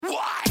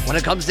When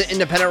it comes to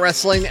independent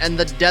wrestling and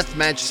the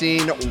deathmatch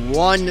scene,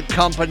 one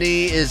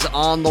company is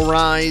on the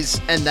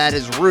rise, and that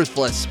is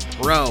Ruthless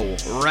Pro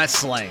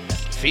Wrestling.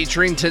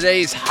 Featuring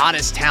today's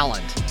hottest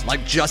talent,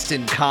 like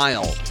Justin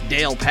Kyle,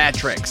 Dale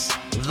Patricks,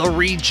 The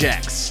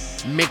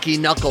Rejects, Mickey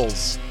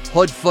Knuckles,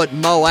 Hoodfoot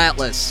Mo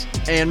Atlas,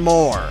 and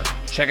more.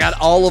 Check out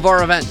all of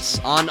our events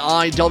on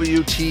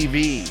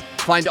IWTV.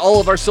 Find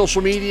all of our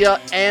social media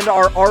and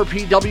our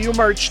RPW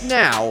merch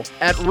now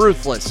at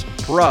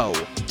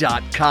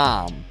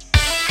ruthlesspro.com.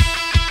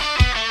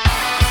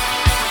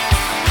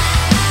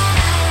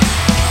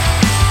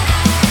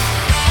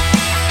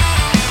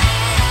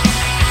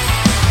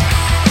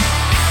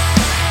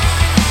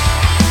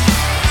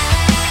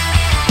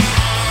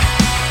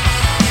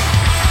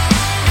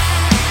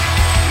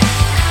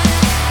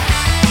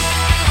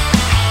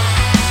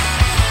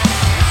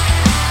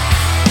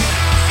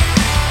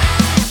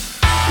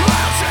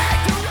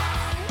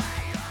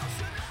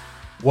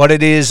 What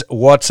it is,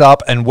 what's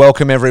up, and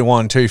welcome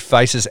everyone to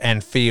Faces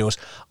and Feels.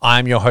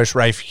 I'm your host,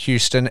 Rafe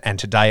Houston, and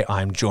today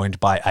I'm joined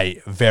by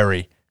a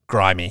very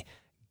grimy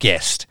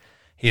guest.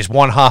 He is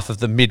one half of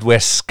the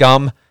Midwest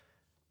scum.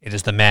 It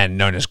is the man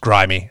known as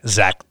Grimy,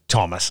 Zach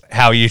Thomas.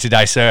 How are you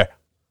today, sir?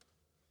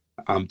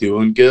 I'm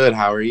doing good.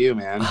 How are you,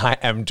 man? I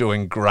am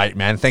doing great,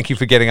 man. Thank you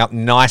for getting up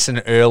nice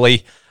and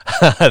early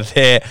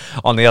there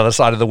on the other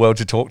side of the world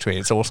to talk to me.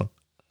 It's awesome.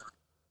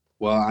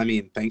 Well, I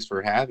mean, thanks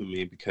for having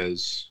me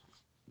because...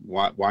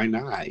 Why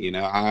not? You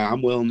know,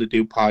 I'm willing to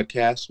do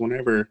podcasts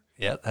whenever.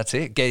 Yeah, that's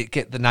it.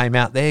 Get the name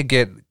out there.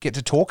 Get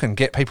to talking.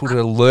 Get people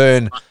to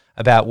learn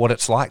about what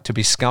it's like to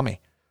be scummy.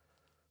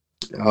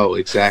 Oh,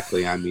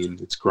 exactly. I mean,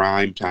 it's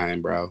grime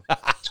time, bro.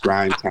 It's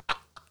grime time.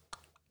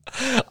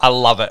 I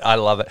love it. I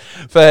love it.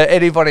 For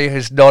anybody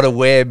who's not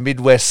aware,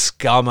 Midwest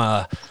Scum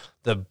are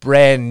the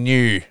brand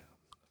new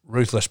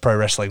Ruthless Pro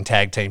Wrestling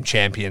Tag Team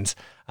Champions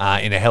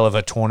in a hell of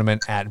a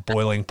tournament at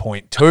Boiling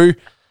Point 2.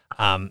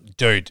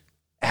 Dude,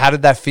 how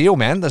did that feel,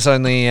 man? There's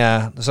only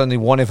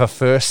one ever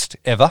first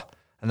ever,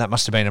 and that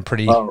must have been a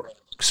pretty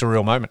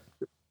surreal moment.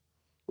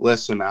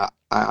 Listen,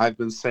 I've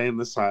been saying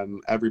this on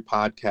every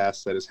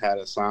podcast that has had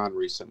us on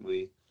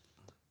recently.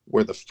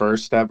 We're the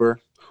first ever,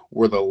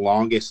 we're the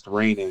longest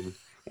reigning,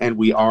 and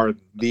we are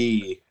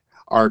the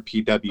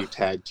RPW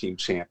Tag Team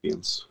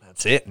Champions.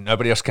 That's it.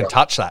 Nobody else can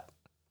touch that.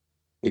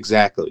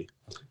 Exactly.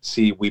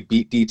 See, we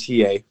beat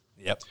DTA.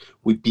 Yep.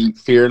 We beat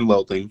Fear and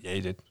Loathing. Yeah,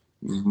 you did.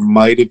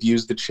 Might have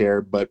used the chair,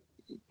 but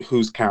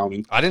who's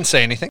counting? I didn't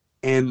say anything.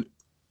 And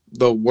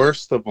the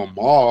worst of them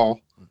all,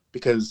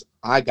 because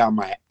I got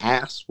my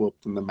ass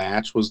whooped in the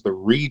match, was the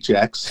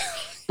Rejects.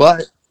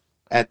 But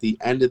at the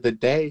end of the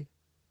day,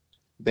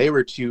 they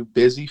were too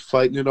busy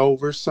fighting it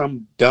over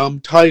some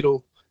dumb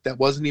title that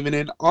wasn't even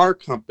in our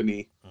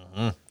company.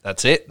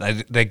 That's it.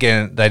 They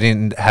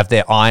didn't have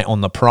their eye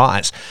on the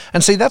prize.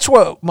 And see, that's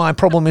what my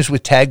problem is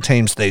with tag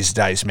teams these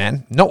days,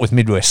 man. Not with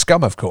Midwest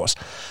Scum, of course.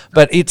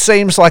 But it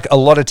seems like a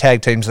lot of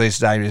tag teams these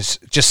days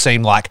just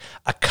seem like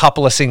a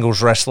couple of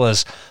singles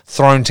wrestlers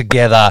thrown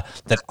together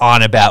that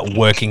aren't about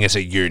working as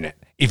a unit.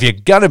 If you're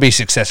going to be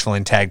successful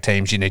in tag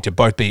teams, you need to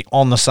both be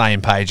on the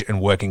same page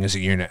and working as a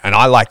unit. And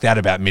I like that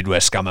about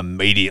Midwest Scum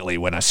immediately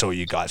when I saw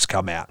you guys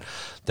come out.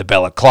 The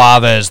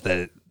balaclavas,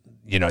 the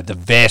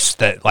vest,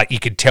 that like you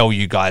could tell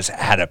you guys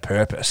had a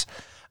purpose.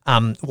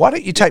 Why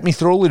don't you take me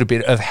through a little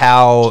bit of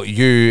how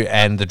you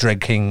and the Dread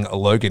King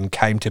Logan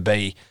came to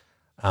be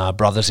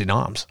brothers in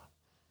arms?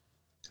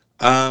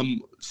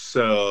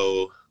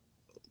 So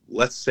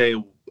let's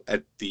say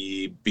at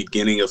the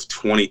beginning of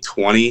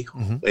 2020,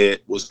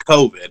 it was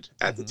COVID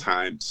at the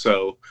time.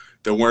 So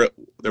there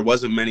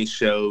wasn't many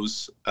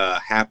shows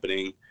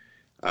happening,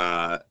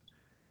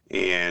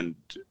 and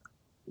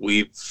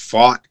we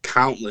fought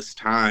countless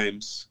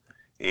times.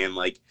 And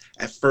like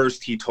at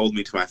first he told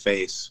me to my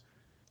face,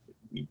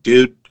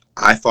 dude,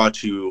 I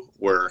thought you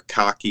were a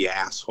cocky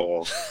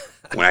asshole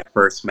when I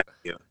first met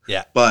you.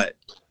 Yeah. But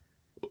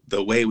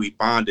the way we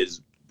bonded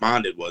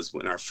was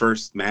when our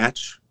first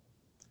match,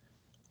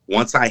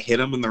 once I hit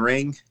him in the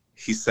ring,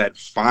 he said,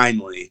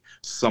 finally,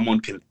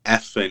 someone can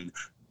effing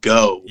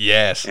go.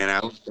 Yes. And I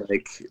was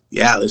like,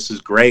 yeah, this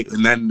is great.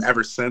 And then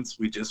ever since,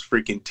 we just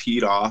freaking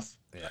teed off,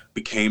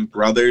 became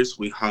brothers.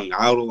 We hung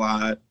out a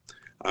lot.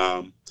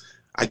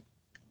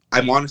 I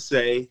want to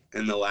say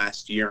in the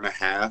last year and a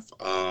half,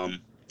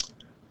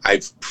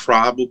 I've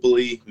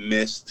probably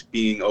missed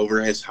being over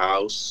his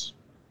house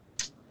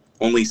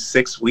only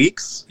 6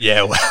 weeks.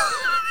 Yeah, well,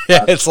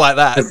 yeah, it's like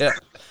that. Yeah.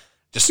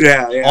 Just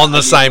on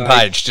the same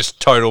page, just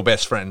total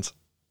best friends.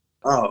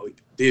 Oh,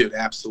 dude,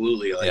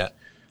 absolutely.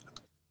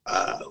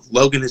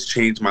 Logan has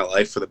changed my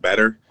life for the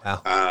better.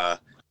 Wow.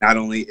 Not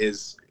only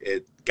is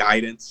it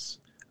guidance,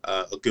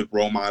 a good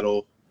role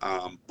model,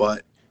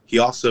 but he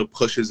also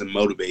pushes and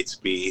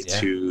motivates me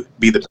to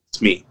be the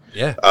best me.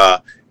 Yeah.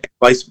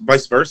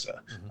 Vice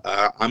versa.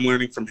 I'm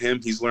learning from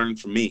him. He's learning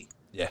from me.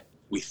 Yeah.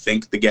 We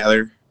think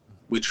together.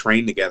 We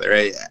train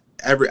together.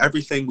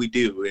 Everything we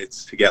do,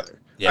 it's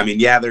together. Yeah. I mean,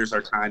 there's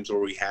our times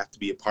where we have to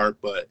be apart,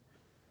 but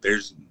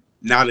there's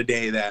not a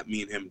day that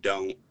me and him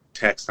don't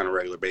text on a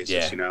regular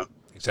basis, you know?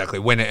 Exactly.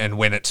 When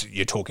it's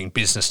you're talking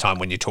business time,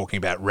 when you're talking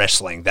about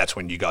wrestling, that's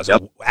when you guys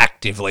are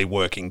actively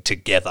working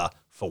together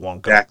for one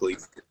goal. Exactly.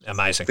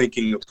 Amazing.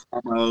 Thinking of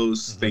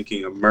promos,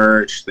 thinking of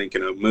merch,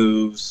 thinking of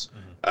moves,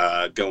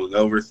 going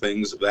over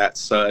things of that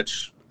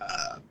such.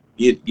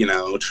 You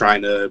know,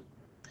 trying to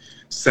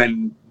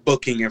send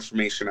booking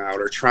information out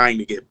or trying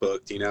to get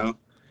booked, you know,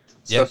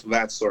 stuff of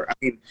that sort. I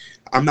mean,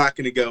 I'm not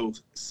going to go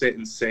sit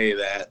and say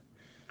that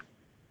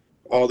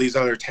all these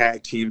other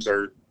tag teams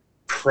are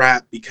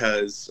crap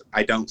because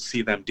I don't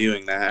see them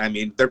doing that. I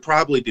mean, they're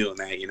probably doing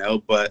that, you know,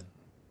 but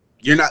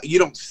you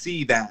don't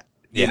see that,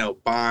 you know,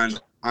 bond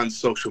on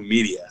social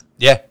media.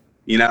 Yeah.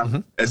 You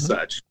know, as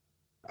such.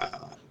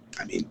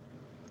 I mean,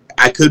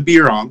 I could be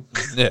wrong.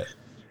 Yeah.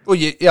 Well,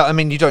 yeah, I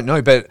mean, you don't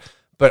know, but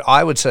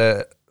I would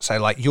say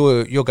like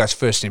your guys'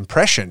 first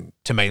impression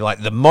to me,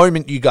 like the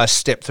moment you guys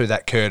stepped through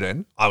that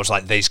curtain, I was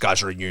like, these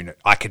guys are a unit.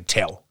 I could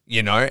tell,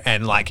 you know,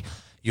 and like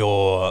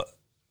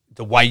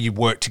the way you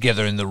work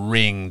together in the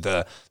ring,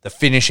 the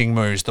finishing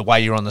moves, the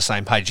way you're on the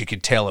same page, you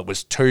could tell it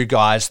was two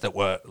guys that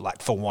were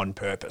like for one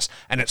purpose,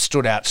 and it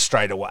stood out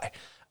straight away.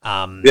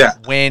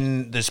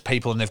 When there's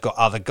people and they've got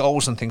other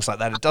goals and things like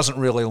that, it doesn't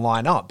really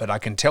line up, but I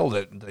can tell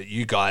that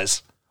you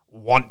guys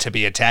want to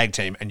be a tag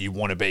team and you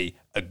want to be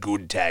a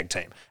good tag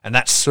team. And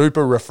that's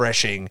super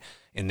refreshing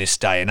in this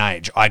day and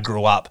age. I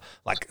grew up,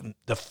 like,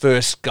 the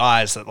first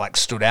guys that, like,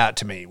 stood out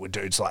to me were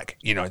dudes like,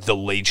 you know, the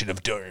Legion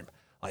of Doom,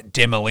 like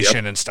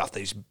Demolition and stuff,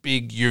 these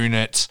big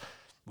units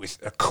with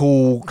a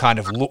cool kind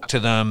of look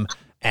to them.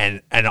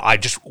 And I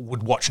just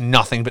would watch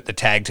nothing but the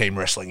tag team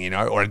wrestling, you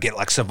know, or I'd get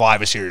like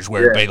Survivor Series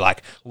where it'd be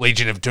like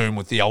Legion of Doom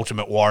with the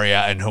Ultimate Warrior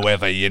and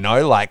whoever, you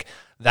know, like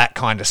that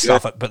kind of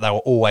stuff, but they were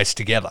always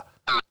together.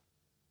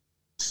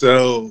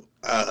 So,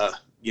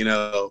 you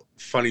know,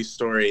 funny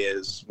story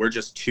is we're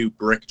just two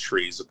brick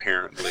trees,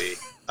 apparently.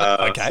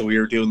 So we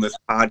were doing this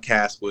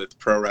podcast with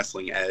Pro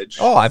Wrestling Edge.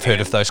 Oh, I've heard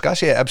of those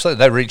guys. Yeah, absolutely.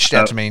 They reached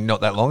out to me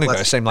not that long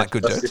ago. Seemed like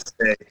good dudes.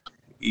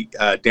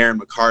 Darren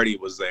McCarty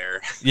was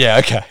there. Yeah,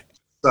 okay.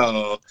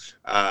 So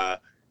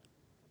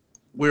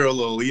we were a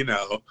little, you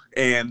know,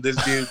 and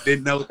this dude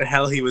didn't know what the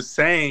hell he was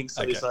saying.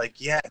 So he's like,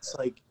 yeah, it's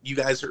like you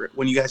guys are,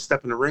 when you guys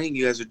step in the ring,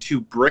 you guys are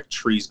two brick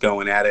trees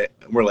going at it.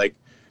 And we're like,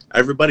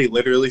 everybody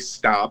literally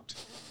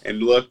stopped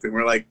and looked and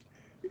we're like,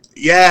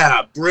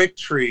 yeah, brick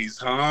trees,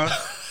 huh?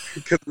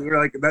 Because we were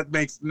like, that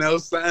makes no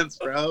sense,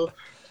 bro.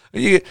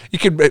 You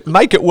could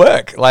make it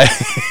work. Like,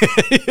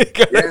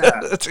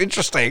 that's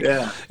interesting.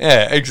 Yeah,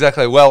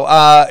 exactly. Well,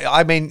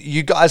 I mean,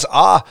 you guys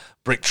are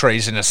brick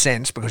trees in a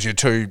sense because you're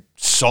two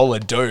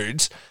solid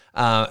dudes.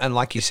 And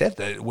like you said,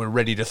 that we're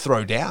ready to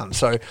throw down.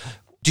 So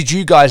did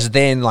you guys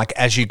then, like,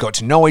 as you got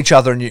to know each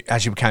other and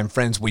as you became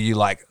friends, were you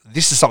like,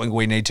 this is something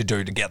we need to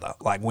do together?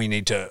 Like, we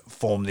need to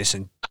form this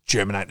and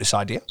germinate this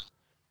idea?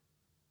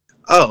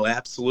 Oh,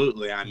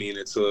 absolutely. I mean,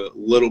 it's a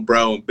little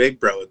bro and big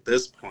bro at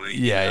this point.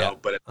 Yeah.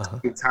 But at the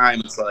same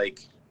time, it's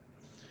like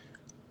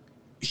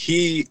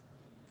he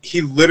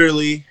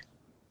literally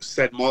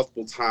said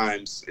multiple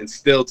times, and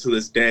still to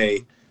this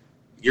day,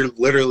 you're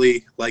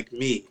literally like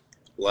me,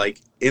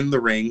 like in the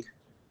ring,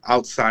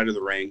 outside of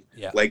the ring.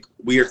 Yeah. Like,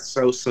 we are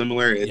so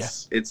similar.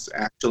 It's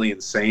actually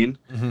insane.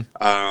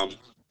 But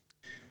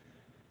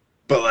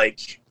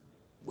like,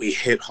 we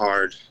hit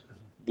hard.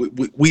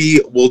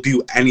 We will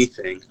do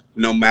anything.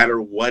 No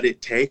matter what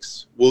it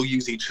takes, we'll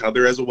use each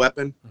other as a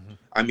weapon.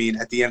 I mean,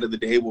 at the end of the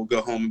day, we'll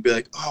go home and be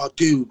like, oh,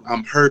 dude,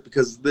 I'm hurt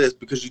because of this,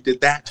 because you did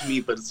that to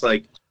me. But it's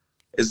like,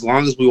 as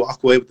long as we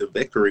walk away with the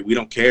victory, we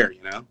don't care,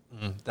 you know?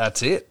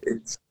 That's it.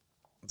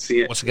 What's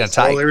it going to take?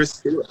 All there is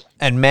to it.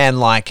 And man,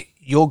 like,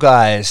 your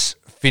guys'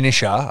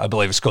 finisher, I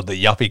believe it's called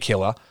the Yuppie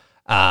Killer,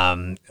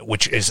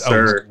 which is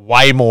a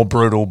way more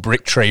brutal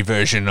brick tree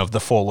version of the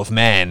Fall of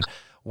Man.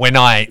 When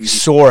I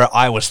saw it,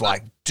 I was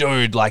like,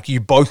 dude, like, you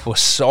both were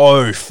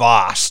so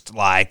fast,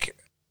 like,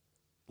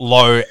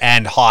 low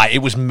and high. It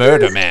was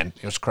murder, man.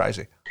 It was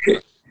crazy.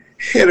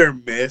 Hit or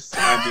miss.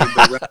 I mean,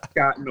 the ref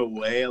got in the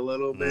way a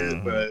little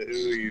bit, but I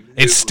mean,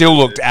 it still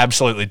looked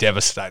absolutely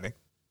devastating.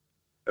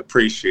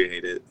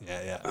 Appreciate it.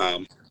 Yeah.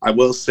 I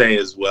will say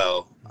as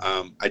well,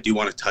 I do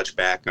want to touch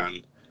back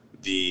on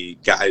the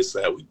guys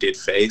that we did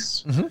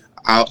face.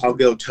 I'll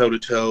go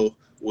toe-to-toe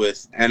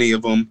with any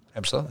of them.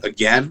 Absolutely.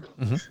 Again.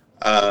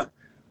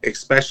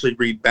 Especially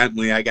Reed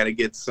Bentley. I got to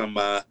get some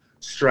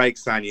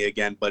strikes on you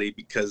again, buddy,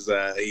 because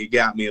you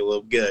got me a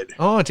little good.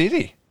 Oh, did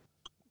he?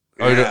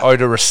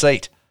 Owed a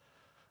receipt.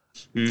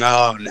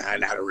 No,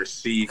 not a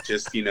receipt.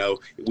 Just, you know,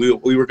 we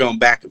were going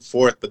back and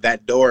forth, but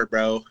that door,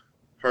 bro,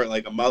 hurt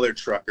like a mother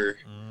trucker.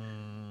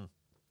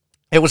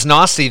 It was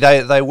nasty.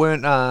 They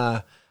weren't.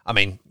 I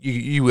mean,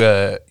 you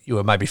were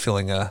maybe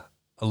feeling a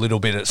little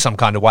bit of some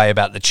kind of way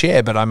about the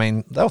chair, but I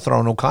mean, they were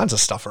throwing all kinds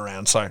of stuff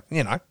around. So,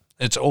 you know,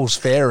 it's all's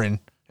fair in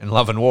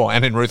Love and War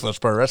and in Ruthless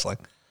Pro Wrestling.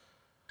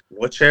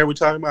 What chair are we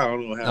talking about?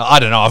 I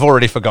don't know. I've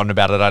already forgotten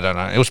about it. I don't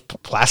know. It was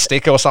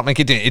plastic or something.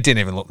 It didn't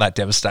even look that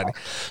devastating.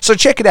 So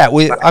check it out.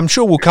 I'm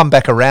sure we'll come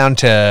back around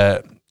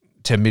to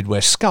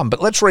Midwest Scum,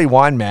 but let's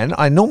rewind, man.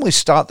 I normally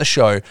start the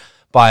show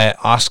by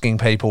asking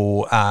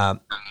people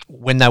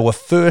when they were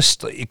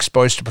first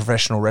exposed to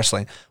professional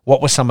wrestling,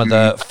 what were some of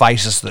the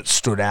faces that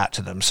stood out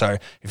to them? So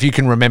if you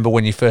can remember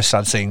when you first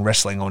started seeing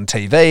wrestling on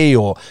TV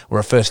or were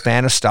a first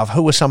fan of stuff,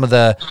 who were some of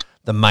the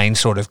main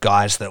sort of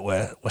guys that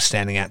were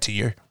standing out to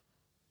you?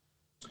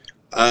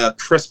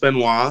 Chris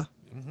Benoit.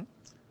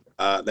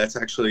 That's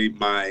actually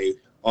my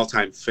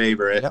all-time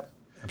favorite. Yep,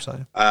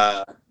 absolutely.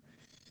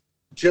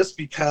 Just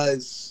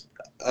because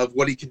of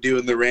what he could do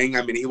in the ring.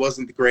 I mean, he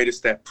wasn't the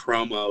greatest at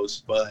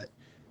promos, but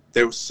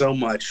there was so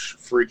much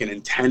freaking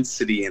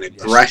intensity and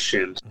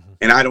aggression. Yes.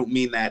 And I don't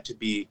mean that to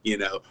be,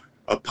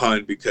 a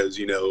pun because,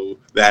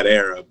 that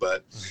era,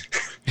 but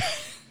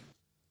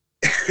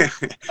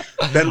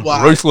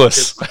Benoit.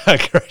 Ruthless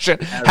aggression.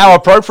 How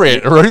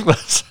appropriate,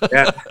 ruthless.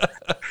 Yeah.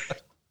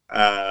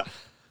 I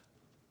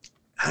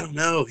don't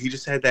know. He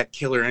just had that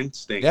killer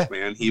instinct,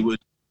 man. He would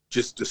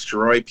just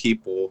destroy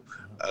people.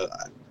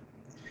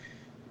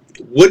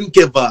 Wouldn't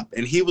give up,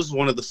 and he was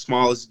one of the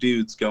smallest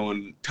dudes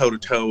going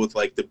toe-to-toe with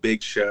like the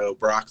Big Show,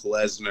 Brock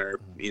Lesnar,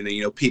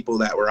 people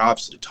that were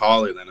obviously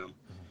taller than him.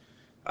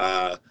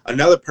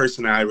 Another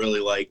person I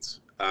really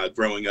liked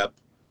growing up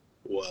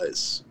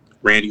was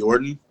Randy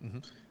Orton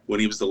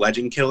when he was the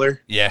Legend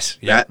Killer. Yes,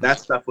 that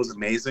stuff was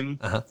amazing.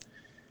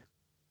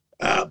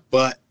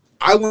 But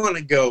I want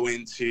to go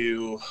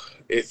into,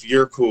 if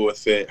you're cool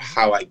with it,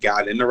 how I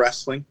got into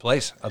wrestling.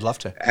 Please, I'd love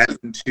to.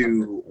 And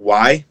to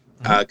why.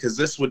 Because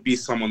this would be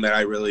someone that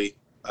I really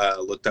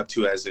looked up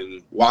to as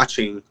in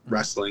watching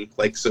wrestling.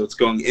 So it's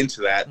going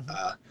into that.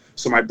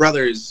 So my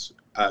brother is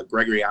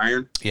Gregory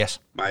Iron. Yes.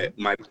 My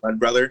blood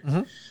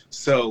brother.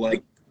 So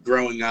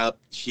growing up,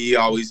 he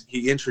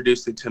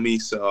introduced it to me.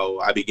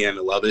 So I began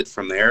to love it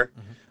from there.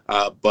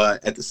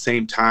 But at the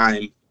same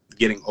time,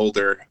 getting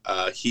older,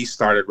 he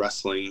started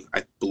wrestling,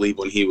 I believe,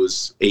 when he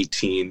was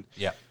 18.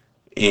 Yeah.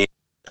 And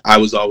I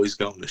was always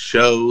going to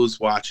shows,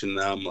 watching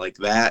them like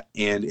that.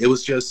 And it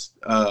was just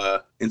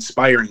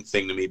inspiring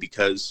thing to me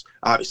because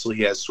obviously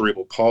he has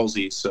cerebral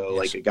palsy.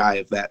 So yes. A guy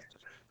of that,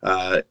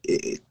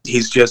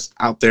 he's just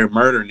out there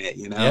murdering it,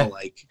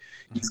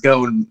 he's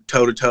going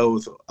toe to toe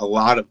with a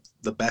lot of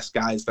the best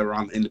guys that are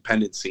on the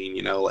independent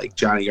scene,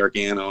 Johnny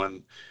Gargano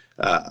and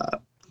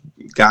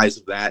guys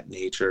of that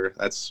nature.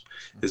 That's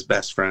his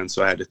best friend.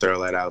 So I had to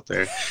throw that out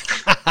there.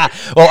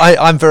 Well,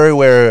 I'm very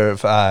aware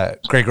of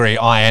Gregory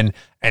Iron,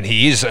 and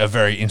he is a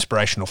very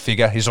inspirational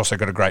figure. He's also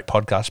got a great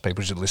podcast.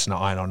 People should listen to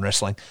Iron on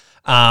Wrestling.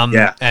 And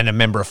a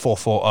member of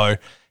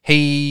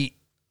 440.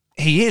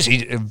 He's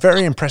a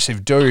very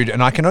impressive dude,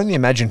 and I can only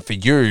imagine for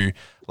you,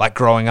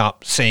 growing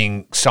up,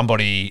 seeing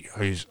somebody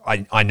who's,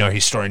 I know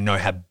his story, know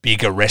how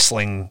big a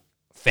wrestling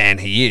fan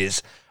he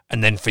is,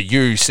 and then for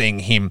you, seeing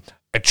him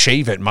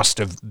achieve it must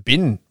have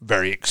been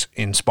very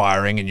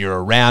inspiring, and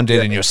you're around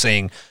it and you're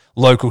seeing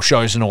local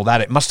shows and all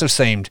that. It must have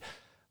seemed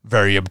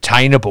very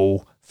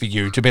obtainable for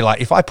you to be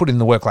like, if I put in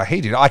the work like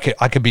he did, I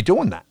could be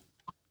doing that.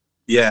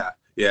 Yeah.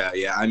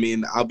 I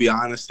mean, I'll be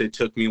honest, it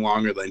took me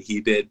longer than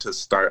he did to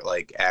start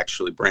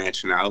actually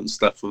branching out and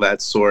stuff of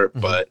that sort.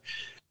 But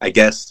I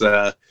guess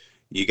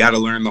you got to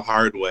learn the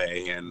hard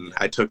way, and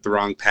I took the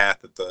wrong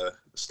path at the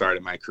start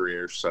of my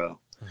career. So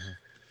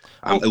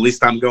at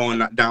least I'm going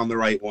down the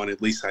right one,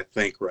 at least I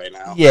think right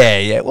now.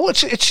 Yeah. Well,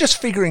 it's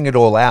just figuring it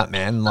all out,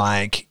 man.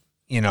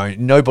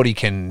 Nobody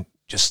can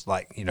just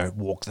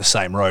walk the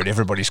same road.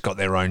 Everybody's got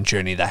their own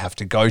journey they have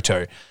to go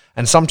to.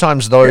 And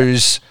sometimes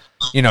those,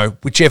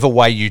 whichever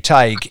way you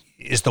take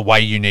is the way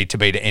you need to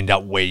be to end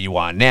up where you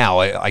are now.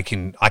 I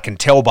can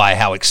tell by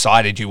how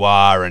excited you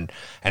are and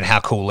how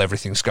cool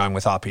everything's going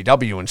with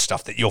RPW and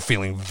stuff that you're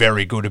feeling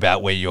very good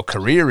about where your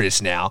career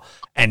is now.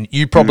 And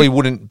you probably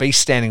wouldn't be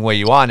standing where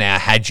you are now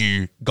had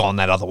you gone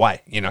that other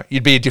way.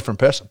 You'd be a different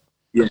person.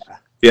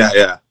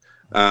 Yeah.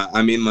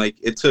 I mean,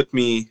 it took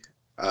me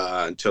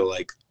until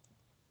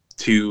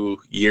 2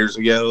 years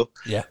ago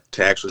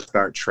to actually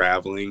start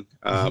traveling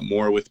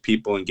more with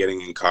people and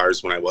getting in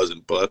cars when I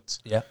wasn't booked.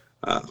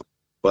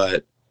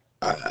 But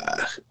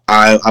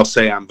I'll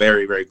say I'm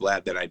very, very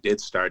glad that I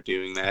did start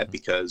doing that,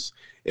 because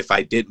if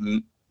I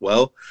didn't,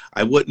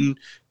 I wouldn't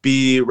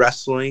be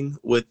wrestling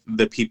with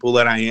the people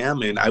that I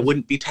am, and I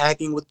wouldn't be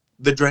tagging with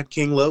the Dread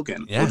King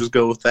Logan. We'll just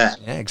go with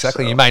that. Yeah,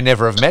 exactly. So, you may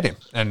never have met him,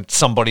 and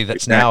somebody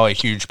that's now a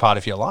huge part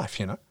of your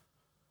life,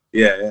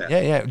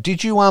 Yeah.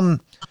 Did you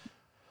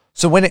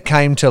so when it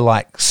came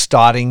to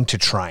starting to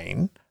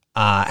train,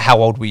 how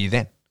old were you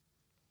then?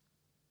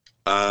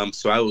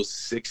 So I was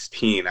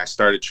 16. I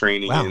started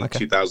training in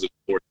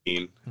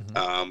 2014.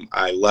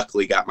 I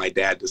luckily got my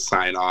dad to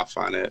sign off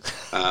on it.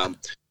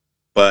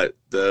 But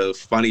the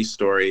funny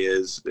story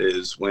is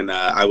when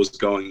I was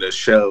going to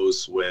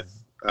shows with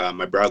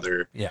my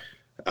brother,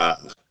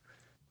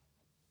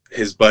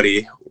 his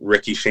buddy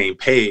Ricky Shane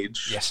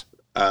Page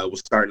was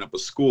starting up a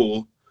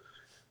school.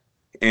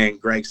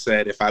 And Greg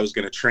said if I was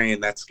going to train,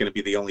 that's going to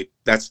be the only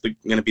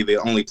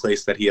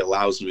place that he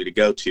allows me to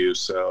go to.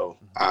 So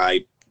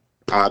I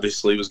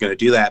obviously was going to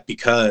do that,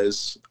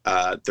 because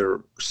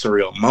the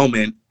surreal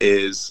moment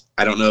is,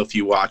 I don't know if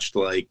you watched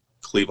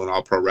Cleveland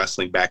All Pro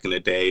Wrestling back in the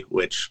day,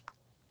 which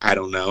I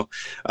don't know,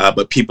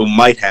 but people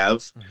might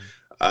have.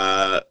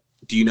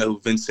 Do you know who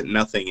Vincent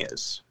Nothing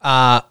is?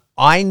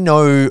 I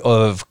know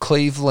of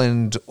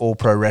Cleveland All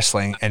Pro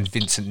Wrestling and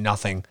Vincent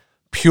Nothing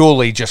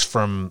purely just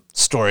from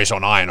stories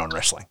on Iron On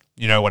Wrestling.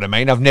 You know what I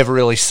mean? I've never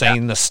really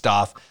seen the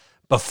stuff.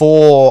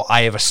 Before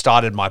I ever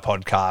started my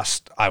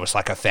podcast, I was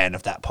like a fan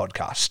of that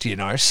podcast, you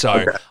know? So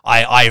Okay.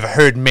 I've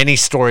heard many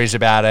stories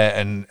about it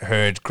and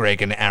heard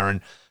Greg and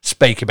Aaron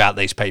speak about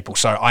these people.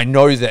 So I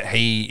know that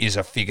he is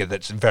a figure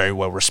that's very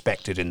well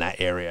respected in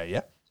that area,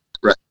 yeah?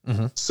 Right.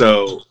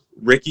 So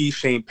Ricky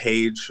Shane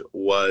Page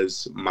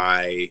was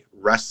my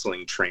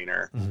wrestling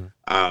trainer,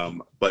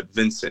 but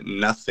Vincent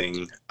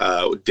Nothing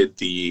did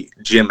the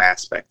gym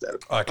aspect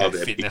of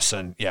it. Fitness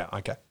and, yeah,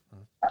 okay.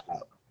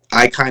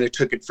 I kind of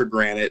took it for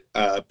granted.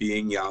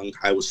 Being young,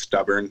 I was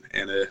stubborn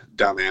and a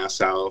dumbass.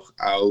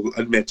 I'll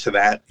admit to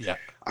that. Yeah.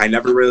 I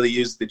never really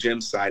used the gym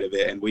side of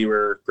it, and we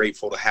were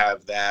grateful to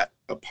have that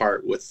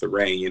apart with the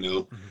ring, you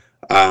know.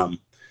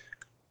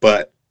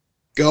 But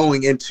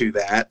going into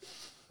that,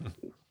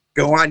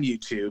 go on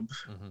YouTube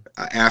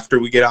after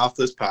we get off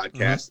this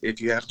podcast, if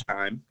you have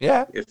time.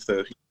 Yeah. If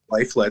the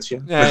life lets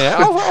you. Yeah.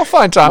 I'll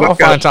find time. I'll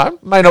find time.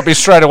 May not be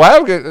straight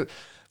away.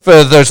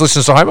 For those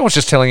listeners at home, I was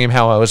just telling him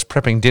how I was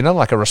prepping dinner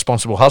like a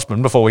responsible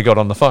husband before we got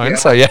on the phone. Yeah.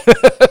 So yeah,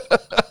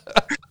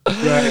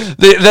 right.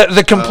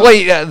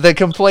 the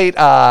complete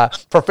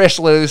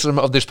professionalism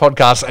of this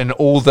podcast and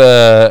all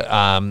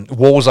the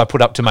walls I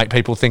put up to make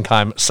people think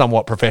I'm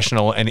somewhat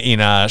professional and in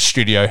a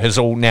studio has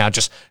all now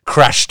just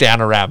crashed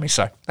down around me.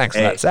 So thanks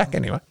for that, Zach.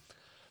 Anyway.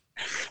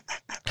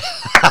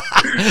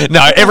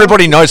 No,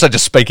 everybody knows I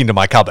just speak into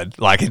my cupboard.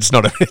 Like it's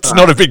not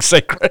a big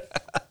secret.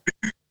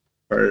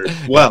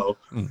 Well.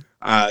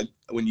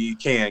 When you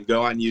can,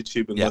 go on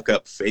YouTube and look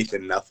up Faith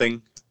in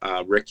Nothing.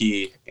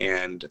 Ricky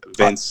and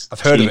Vince I've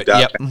heard of it.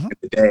 Back in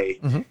the day,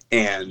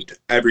 and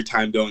every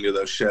time going to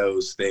those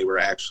shows, they were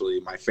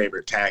actually my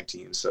favorite tag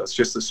team. So it's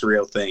just a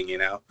surreal thing, you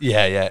know?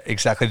 Yeah,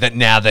 exactly. That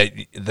now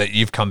that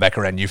you've come back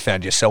around, you've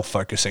found yourself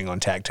focusing on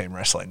tag team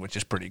wrestling, which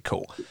is pretty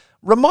cool.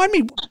 Remind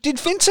me, did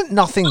Vincent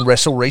Nothing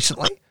wrestle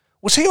recently?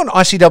 Was he on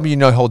ICW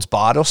No Holds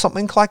Barred or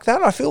something like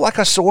that? I feel like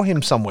I saw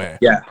him somewhere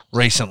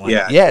recently.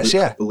 Yeah. Yes,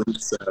 yeah. I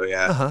believe so,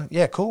 yeah.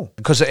 Yeah, cool.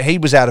 Because he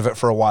was out of it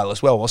for a while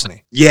as well, wasn't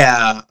he?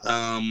 Yeah.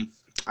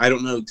 I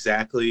don't know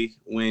exactly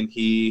when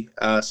he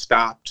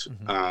stopped,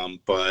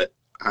 but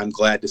I'm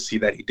glad to see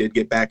that he did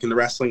get back into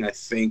wrestling. I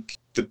think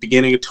the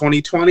beginning of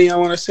 2020, I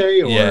want to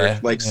say,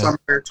 or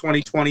somewhere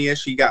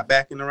 2020-ish, he got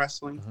back into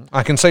wrestling.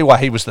 I can see why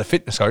he was the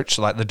fitness coach.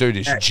 Like, the dude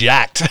is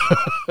jacked.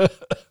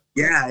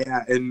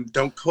 Yeah, and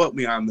don't quote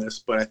me on this,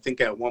 but I think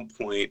at one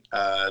point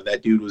that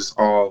dude was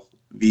all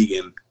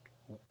vegan.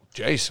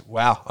 Jeez,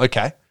 wow,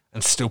 okay.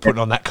 And still putting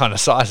on that kind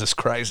of size is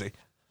crazy.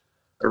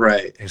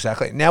 Right.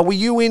 Exactly. Now, were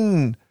you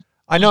in...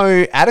 I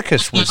know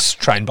Atticus was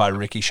trained by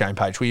Ricky Shane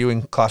Page. Were you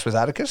in class with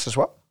Atticus as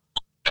well?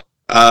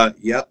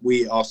 Yep,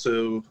 we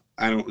also...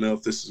 I don't know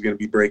if this is going to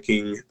be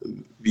breaking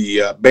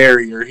the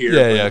barrier here.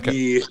 Okay.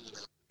 Me,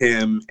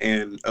 him,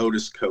 and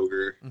Otis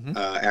Koger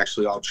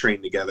actually all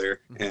trained together,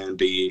 and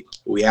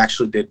we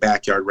actually did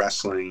backyard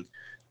wrestling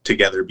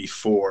together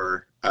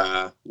before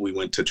we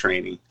went to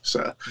training.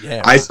 So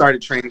I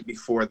started training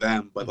before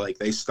them, but like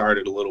they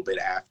started a little bit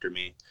after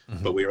me,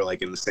 but we were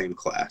like in the same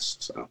class.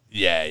 So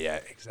yeah,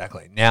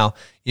 exactly. Now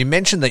you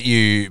mentioned that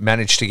you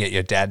managed to get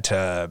your dad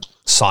to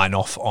sign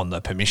off on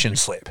the permission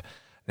slip.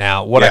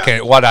 Now, what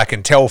I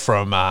can tell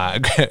from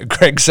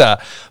Greg's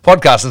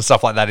podcast and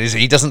stuff like that is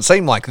he doesn't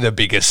seem like the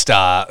biggest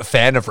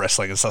fan of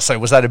wrestling and stuff. So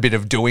was that a bit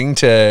of doing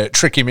to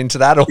trick him into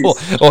that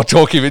or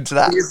talk him into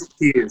that?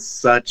 He is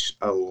such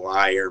a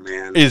liar,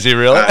 man. Is he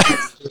really?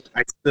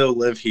 I still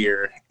live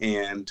here,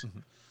 and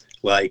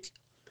like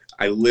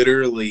I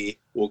literally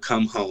will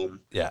come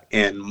home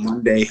and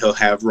Monday he'll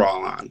have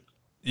Raw on.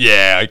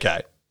 Yeah,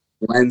 okay.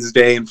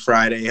 Wednesday and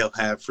Friday he'll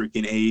have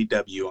freaking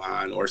AEW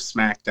on or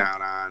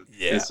SmackDown on.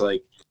 Yeah. It's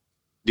like,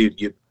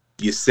 dude,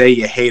 you say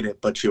you hate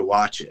it, but you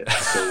watch it.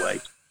 So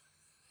like,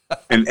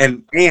 and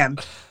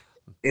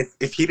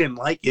if he didn't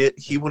like it,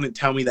 he wouldn't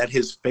tell me that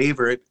his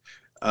favorite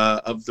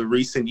of the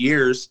recent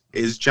years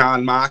is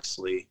Jon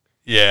Moxley.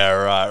 Yeah,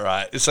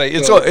 right. So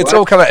it's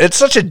all kind of, it's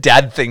such a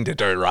dad thing to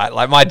do, right?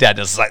 Like my dad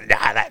is like,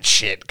 nah, that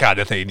shit kind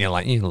of thing. And you're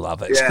like, you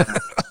love it. Yeah.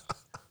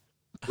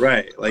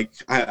 Right. Like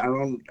I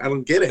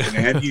don't get it,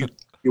 man.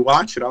 You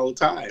watch it all the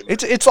time.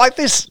 It's like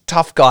this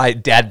tough guy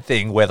dad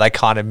thing where they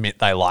can't admit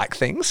they like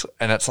things,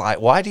 and it's like,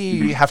 why do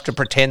you have to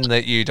pretend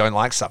that you don't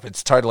like stuff?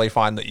 It's totally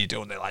fine that you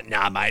do, and they're like,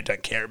 nah, mate,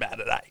 don't care about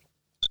it,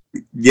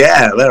 eh?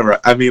 Yeah, whatever.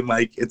 I mean,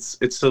 like it's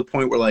to the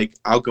point where like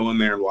I'll go in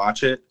there and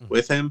watch it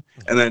with him,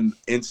 and then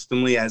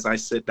instantly as I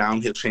sit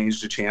down, he'll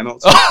change the channel.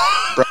 It's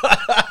like, bro,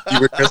 you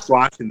were just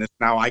watching this,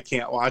 now I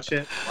can't watch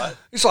it. What?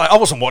 It's like I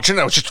wasn't watching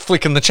it; I was just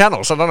flicking the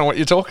channels. I don't know what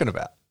you're talking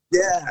about.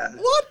 Yeah.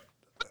 What?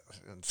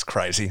 It's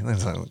crazy.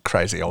 There's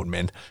crazy old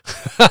men.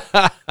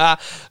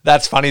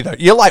 That's funny though.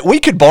 You're like, we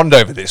could bond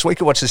over this. We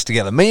could watch this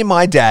together. Me and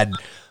my dad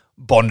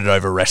bonded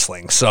over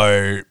wrestling.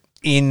 So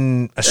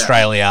in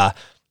Australia,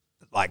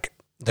 like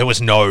there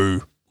was no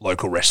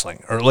local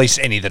wrestling, or at least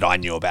any that I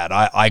knew about.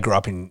 I grew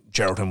up in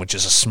Geraldton, which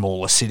is a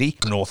smaller city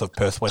north of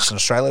Perth, Western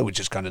Australia, which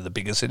is kind of the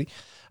bigger city.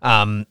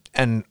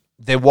 And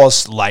there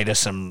was later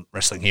some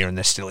wrestling here, and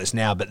there still is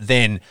now, but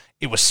then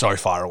it was so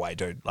far away,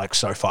 dude, like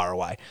so far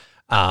away.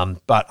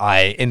 But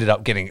I ended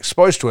up getting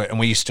exposed to it, and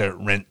we used to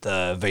rent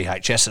the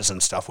VHSs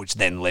and stuff, which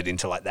then led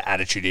into like the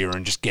Attitude Era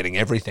and just getting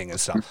everything and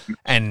stuff.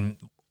 And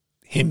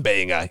him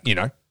being a,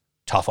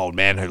 tough old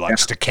man who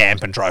likes to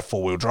camp and drive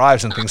 4-wheel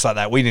drives and things like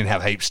that, we didn't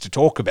have heaps to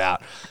talk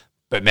about.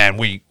 But man,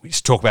 we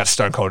used to talk about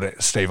Stone Cold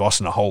Steve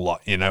Austin a whole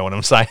lot. You know what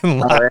I'm saying?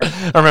 Like,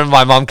 I remember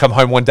my mum come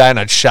home one day and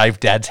I'd shave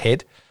Dad's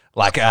head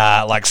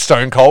like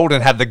Stone Cold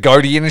and had the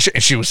goatee in, and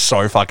she was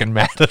so fucking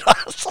mad at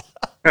us.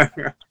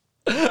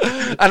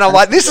 And I'm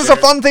like, this is a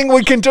fun thing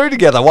we can do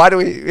together. Why do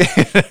we?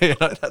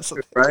 That's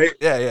right.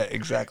 Yeah,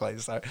 exactly.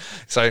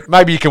 So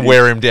maybe you can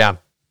wear him down.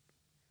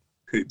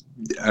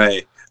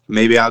 Hey,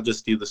 maybe I'll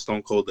just do the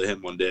Stone Cold to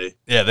him one day.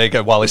 Yeah, there you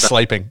go. While he's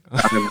sleeping.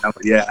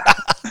 Yeah.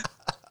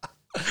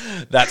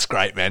 That's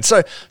great, man.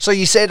 So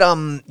you said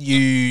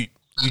you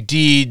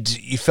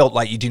felt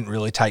like you didn't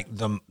really take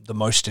the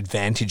most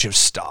advantage of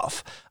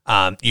stuff.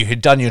 You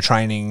had done your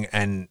training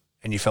and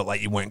you felt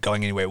like you weren't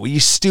going anywhere. Were you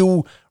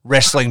still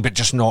wrestling but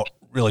just not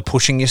really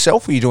pushing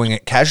yourself? Were you doing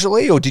it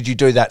casually, or did you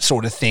do that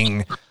sort of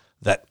thing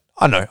that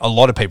I know a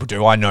lot of people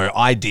do? I know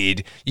I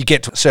did. You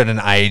get to a certain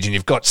age and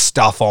you've got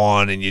stuff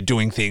on and you're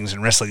doing things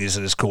and wrestling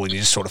isn't as cool and you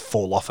just sort of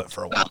fall off it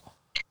for a while.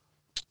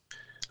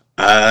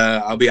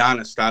 I'll be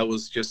honest. I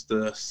was just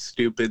a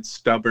stupid,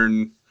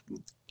 stubborn,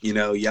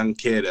 young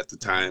kid at the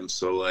time.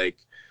 So like,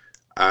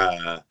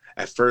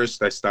 at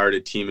first I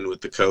started teaming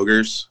with the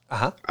Cogers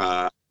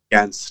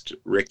against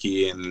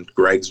Ricky and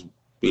Greg's,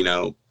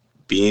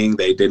 being.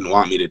 They didn't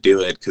want me to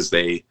do it because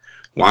they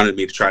wanted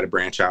me to try to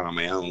branch out on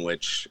my own,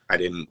 which I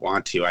didn't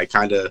want to. I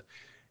kind of,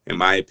 in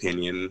my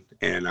opinion,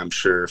 and I'm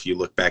sure if you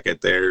look back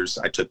at theirs,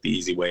 I took the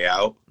easy way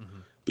out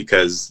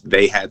because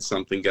they had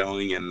something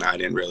going and I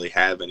didn't really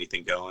have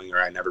anything going, or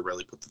I never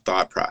really put the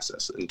thought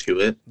process into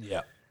it.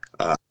 Yeah.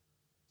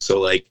 So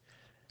like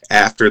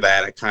after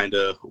that, I kind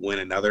of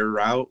went another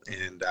route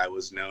and I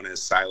was known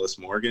as Silas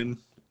Morgan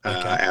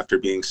after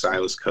being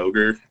Silas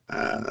Coger.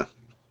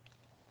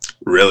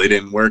 Really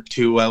didn't work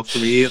too well for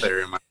me either,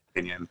 in my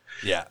opinion.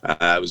 Yeah.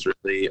 I was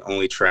really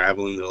only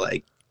traveling to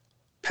like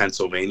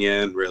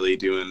Pennsylvania and really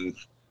doing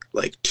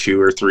like 2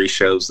 or 3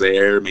 shows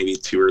there, maybe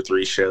 2 or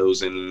 3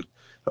 shows in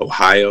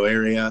Ohio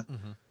area.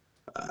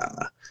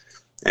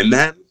 And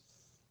then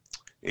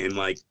in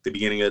like the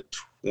beginning of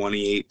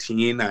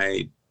 2018,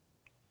 I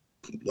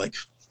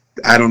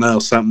don't know,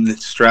 something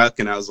struck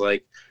and I was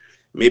like,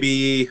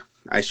 maybe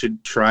I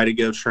should try to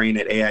go train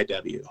at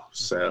AIW.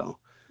 So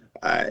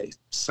I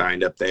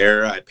signed up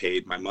there. I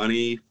paid my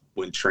money,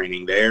 went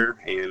training there,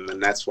 and then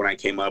that's when I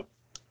came up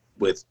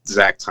with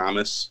Zach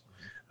Thomas,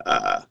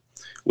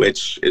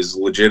 which is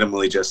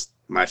legitimately just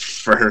my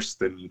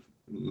first and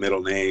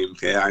middle name.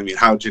 Yeah, I mean,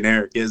 how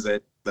generic is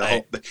it?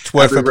 It's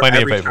worth for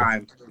plenty of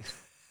people.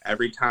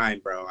 Every time,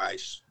 bro, I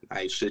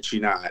shit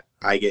you not,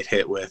 I get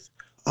hit with,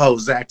 oh,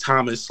 Zach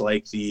Thomas,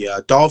 like the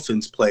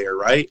Dolphins player,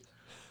 right?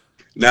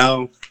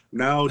 No,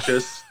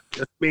 just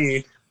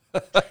me.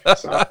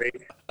 Sorry.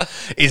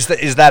 Is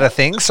that a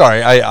thing?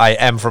 Sorry, I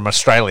am from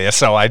Australia,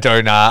 so I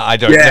don't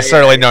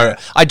necessarily know. Yeah.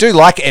 I do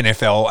like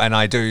NFL and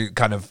I do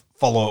kind of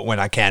follow it when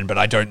I can, but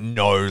I don't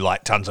know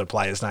like tons of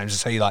players' names.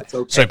 Is he like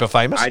super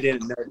famous? I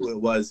didn't know who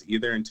it was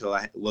either until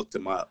I looked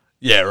him up.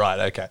 Yeah, right.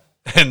 Okay,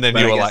 and then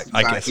you were like,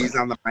 I guess he's he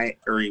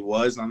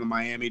was on the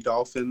Miami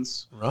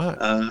Dolphins,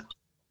 right?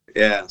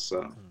 Yeah,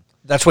 so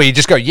that's where you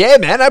just go, yeah,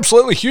 man,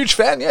 absolutely huge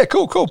fan. Yeah,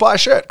 cool, buy a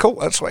shirt, cool,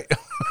 that's sweet.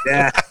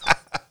 Yeah.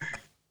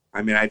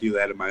 I mean, I do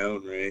that in my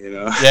own way,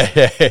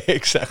 Yeah,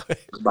 exactly.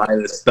 Buy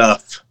the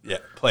stuff. Yeah,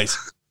 please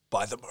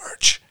buy the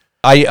merch.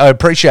 I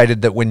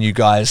appreciated that when you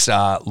guys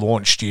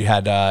launched, you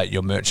had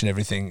your merch and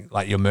everything,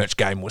 like your merch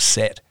game was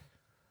set.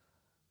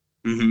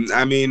 Mm-hmm.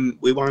 I mean,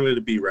 we wanted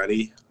to be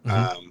ready,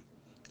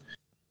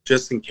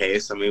 just in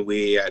case. I mean,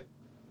 we had,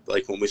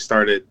 like, when we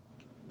started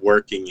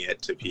working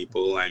it to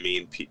people, I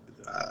mean,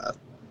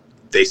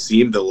 they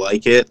seemed to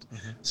like it,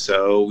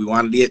 so we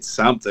wanted to get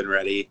something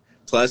ready.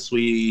 Plus,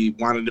 we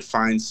wanted to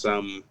find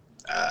some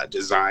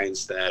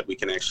designs that we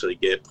can actually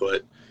get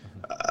put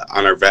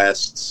on our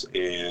vests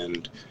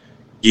and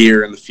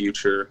gear in the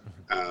future.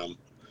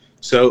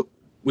 So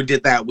we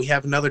did that. We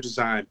have another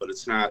design, but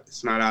it's not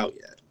out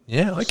yet.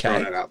 Yeah, okay.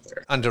 Throwing it out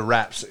there under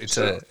wraps. It's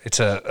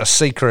a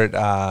secret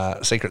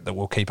that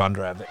we'll keep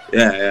under our.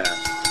 Yeah.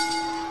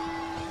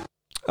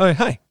 Oh,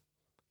 hey,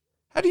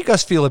 how do you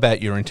guys feel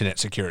about your internet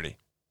security?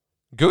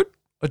 Good,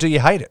 or do you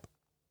hate it?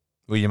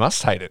 Well, you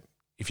must hate it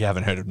if you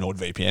haven't heard of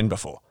NordVPN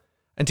before.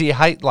 And do you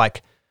hate,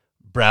 like,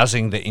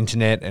 browsing the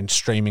internet and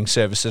streaming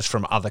services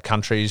from other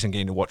countries and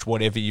getting to watch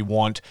whatever you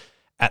want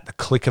at the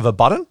click of a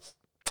button?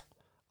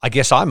 I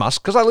guess I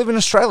must, because I live in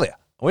Australia.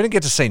 We don't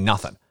get to see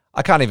nothing.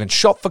 I can't even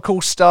shop for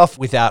cool stuff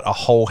without a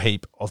whole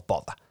heap of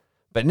bother.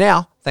 But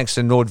now, thanks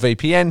to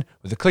NordVPN,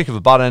 with the click of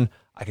a button,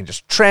 I can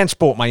just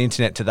transport my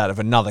internet to that of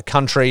another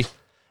country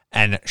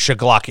and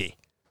shaglucky.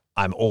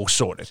 I'm all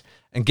sorted.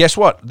 And guess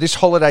what? This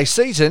holiday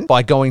season,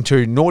 by going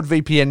to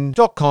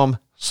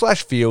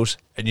nordvpn.com/feels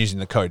and using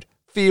the code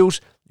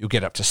FEELS, you'll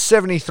get up to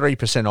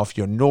 73% off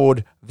your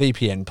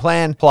NordVPN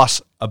plan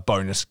plus a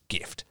bonus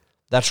gift.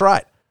 That's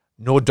right,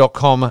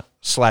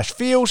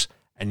 nord.com/feels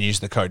and use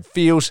the code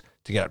FEELS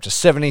to get up to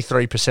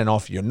 73%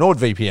 off your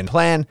NordVPN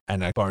plan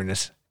and a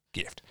bonus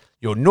gift.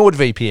 Your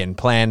NordVPN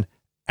plan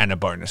and a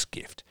bonus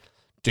gift.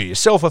 Do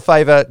yourself a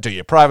favor, do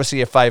your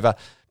privacy a favor,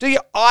 do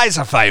your eyes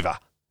a favor,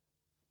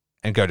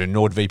 and go to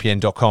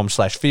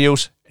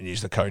nordvpn.com/feels and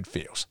use the code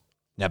FEELS.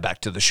 Now back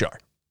to the show.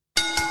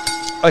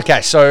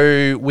 Okay,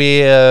 so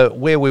where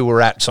we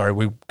were at, sorry,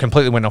 we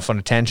completely went off on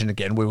a tangent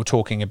again. We were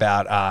talking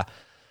about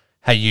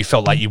how you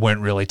felt like you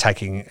weren't really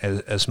taking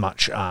as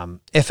much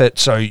effort.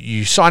 So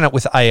you sign up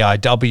with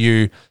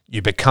AIW,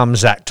 you become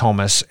Zach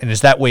Thomas, and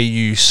is that where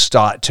you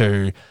start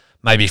to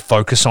maybe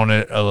focus on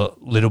it a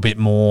little bit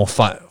more,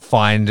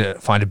 find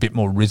a bit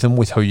more rhythm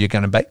with who you're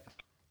going to be?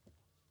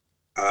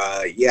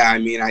 Yeah, I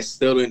mean, I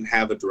still didn't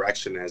have a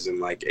direction as in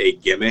like a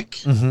gimmick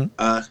to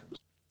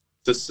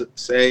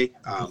say,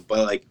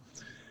 but like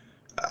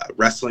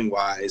wrestling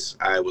wise,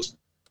 I was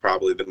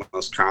probably the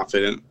most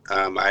confident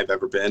I've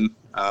ever been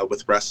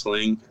with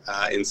wrestling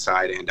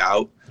inside and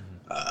out.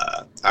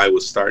 I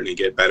was starting to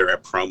get better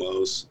at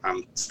promos.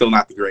 I'm still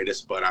not the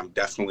greatest, but I'm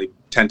definitely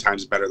 10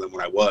 times better than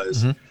what I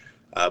was.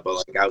 But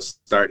like I was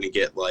starting to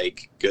get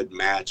like good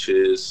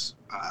matches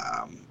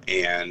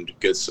and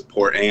good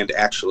support, and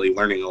actually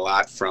learning a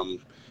lot from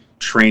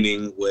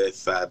training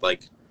with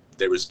like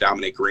there was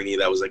Dominic Rini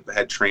that was like the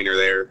head trainer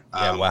there,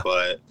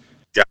 but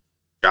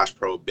Josh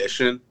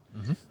Prohibition,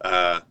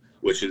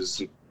 which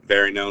is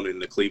very known in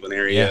the Cleveland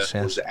area,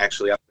 was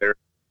actually up there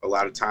a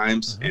lot of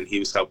times, and he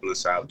was helping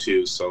us out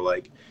too. So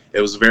like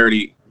it was a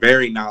very,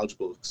 very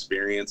knowledgeable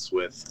experience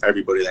with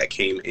everybody that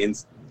came in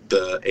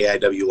the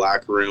AIW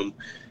locker room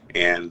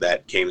and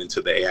that came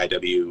into the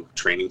AIW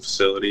training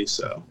facility.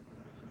 So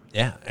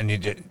yeah, and you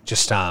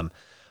just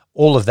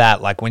all of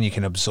that, like when you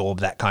can absorb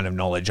that kind of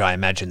knowledge, I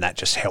imagine that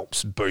just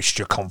helps boost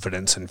your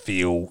confidence and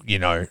feel, you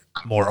know,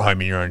 more at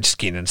home in your own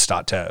skin and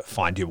start to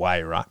find your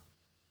way, right?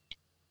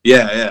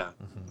 Yeah.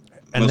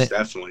 And most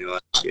definitely.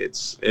 Like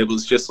it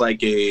was just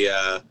like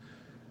a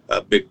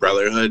big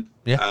brotherhood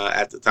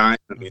at the time.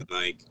 I mean,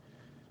 like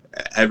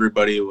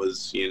everybody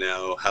was, you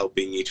know,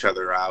 helping each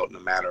other out no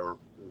matter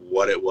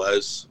what it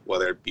was,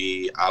 whether it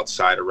be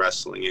outside of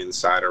wrestling,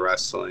 inside of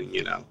wrestling,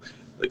 you know.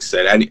 Like I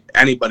said,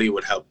 anybody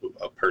would help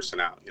a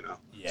person out, you know.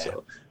 Yeah,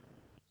 so.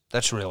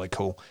 That's really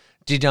cool.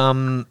 Did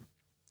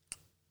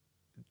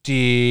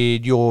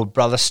your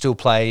brother still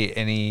play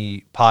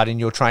any part in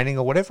your training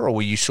or whatever, or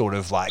were you sort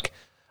of like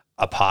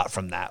apart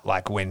from that?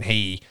 Like when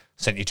he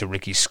sent you to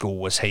Ricky's school,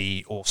 was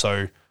he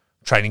also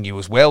training you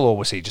as well, or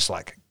was he just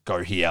like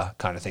go here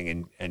kind of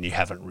thing, and you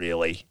haven't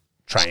really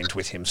trained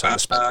with him, so to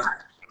speak?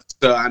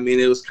 So I mean,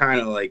 it was kind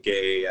of like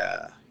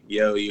a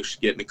you should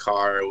get in the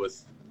car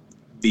with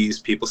these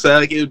people. So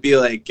like it would be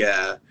like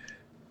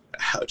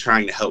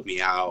trying to help me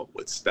out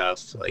with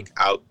stuff like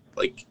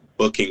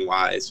booking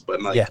wise,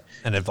 but like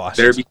and advice.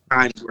 There'd be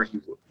times where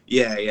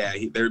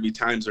there'd be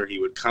times where he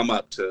would come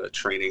up to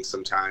training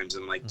sometimes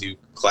and like do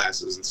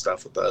classes and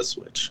stuff with us,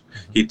 which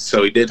he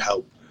did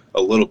help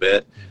a little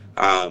bit.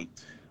 But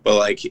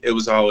like it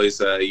was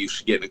always you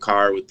should get in a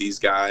car with these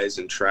guys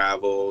and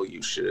travel.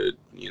 You should,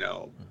 you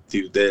know,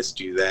 do this,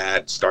 do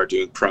that, start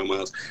doing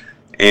promos.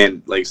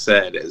 And like I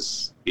said,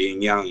 as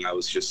being young, I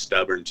was just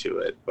stubborn to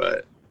it.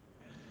 But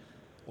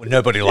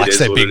nobody likes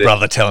their big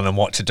brother telling them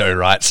what to do,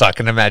 right? So I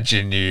can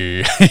imagine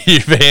you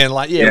being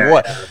like,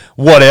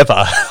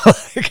 whatever.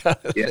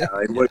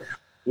 Like,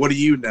 what do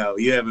you know?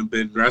 You haven't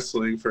been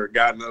wrestling for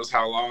God knows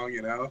how long,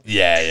 you know?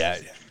 Yeah,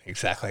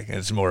 exactly.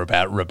 It's more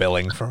about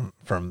rebelling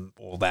from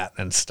all that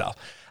and stuff.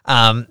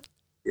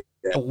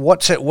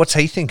 What's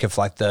he think of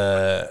like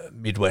the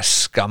Midwest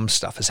scum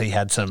stuff? Has he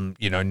had some,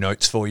 you know,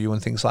 notes for you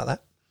and things like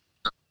that?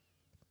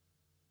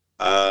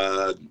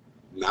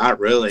 Not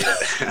really.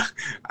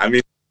 I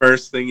mean,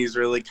 first thing he's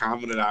really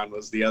commented on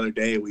was the other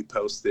day we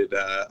posted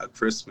a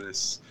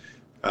Christmas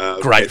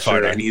great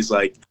photo, and he's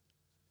like,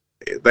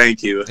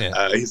 "Thank you."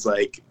 Yeah. He's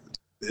like,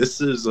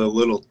 "This is a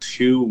little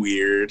too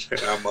weird," and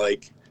I'm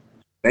like,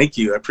 "Thank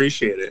you, I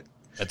appreciate it."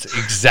 That's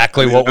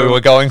exactly what we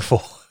were going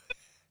for.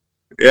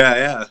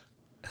 Yeah.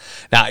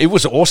 Now it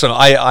was awesome.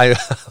 I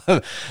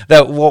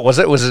that what was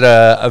it? Was it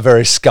a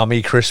very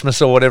scummy Christmas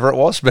or whatever it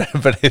was?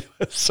 But it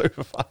was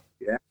super fun.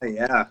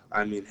 Yeah.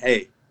 I mean,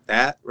 hey,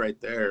 that right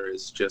there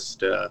is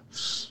just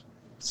it's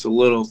a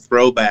little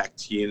throwback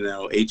to, you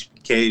know,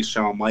 HBK,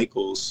 Shawn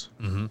Michaels.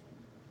 Mm-hmm.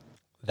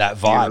 That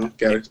vibe.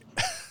 You know,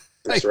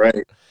 that's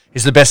right.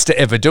 He's the best to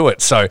ever do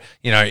it. So,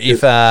 you know,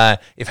 if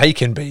he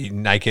can be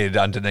naked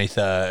underneath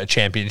a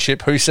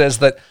championship, who says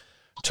that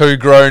two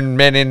grown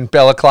men in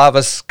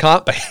balaclavas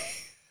can't be?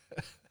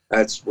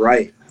 That's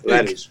right.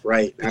 That is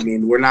right. I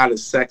mean, we're not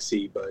as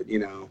sexy, but, you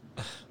know,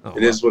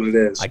 it is what it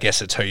is. I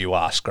guess it's who you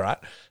ask, right?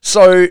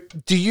 So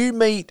do you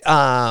meet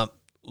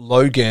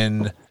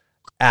Logan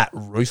at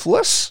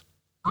Ruthless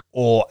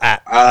or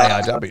at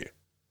AIW?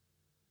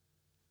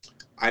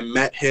 I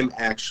met him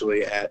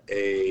actually at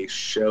a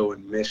show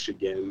in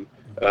Michigan,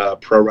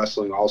 Pro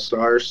Wrestling All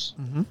Stars.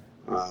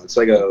 It's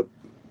like a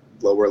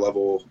lower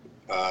level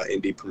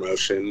indie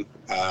promotion.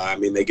 I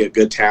mean, they get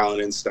good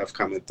talent and stuff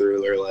coming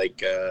through. They're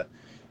like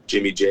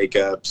Jimmy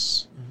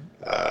Jacobs,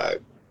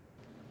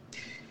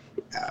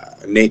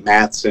 Nate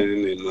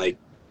Matson, and like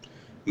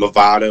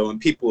Movado, and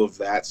people of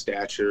that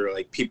stature,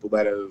 like people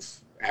that have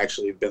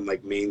actually been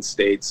like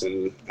mainstays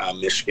in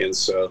Michigan.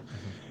 So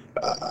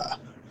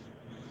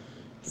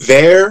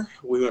there,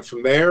 we went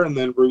from there, and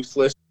then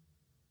Ruthless,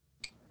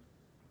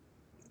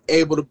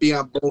 able to be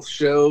on both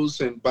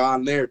shows and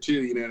bond there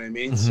too. You know what I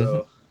mean?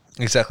 So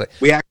exactly.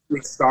 We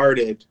actually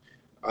started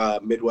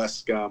Midwest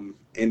Scum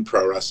in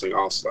Pro Wrestling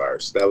All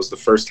Stars. That was the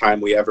first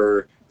time we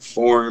ever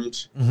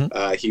formed.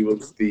 He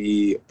was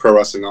the Pro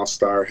Wrestling All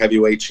Star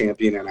heavyweight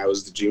champion, and I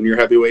was the junior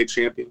heavyweight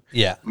champion.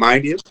 Yeah,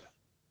 mind you,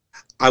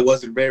 I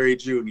wasn't very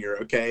junior.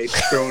 Okay,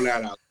 throwing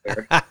that out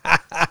there.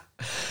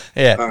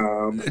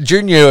 Yeah,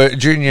 junior.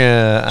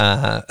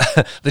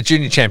 The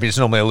junior champion is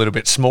normally a little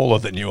bit smaller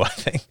than you, I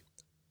think.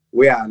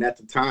 Well, yeah, and at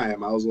the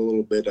time I was a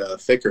little bit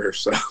thicker,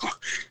 so.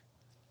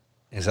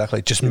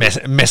 Exactly, just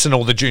messing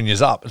all the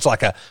juniors up. It's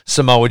like a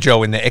Samoa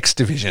Joe in the X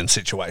Division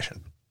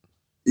situation.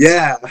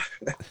 Yeah.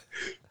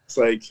 It's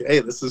like, hey,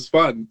 this is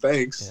fun.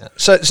 Thanks. Yeah.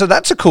 So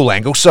that's a cool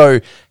angle. So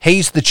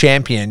he's the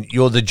champion,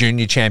 you're the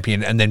junior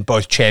champion, and then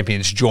both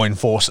champions join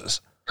forces.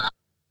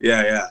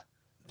 Yeah.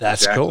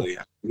 That's exactly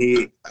cool.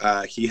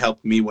 He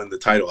helped me win the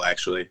title,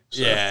 actually.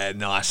 So. Yeah,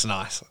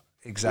 nice.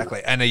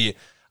 Exactly. And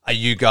are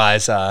you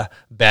guys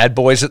bad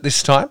boys at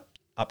this time?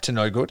 Up to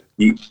no good?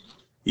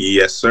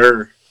 Yes,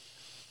 sir.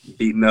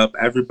 Beating up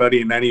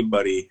everybody and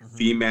anybody,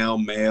 female,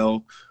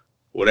 male,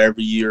 whatever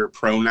your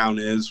pronoun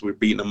is, we're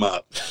beating them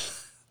up.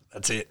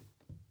 That's it.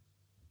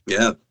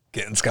 Yeah,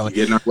 getting scummy.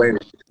 Getting our way.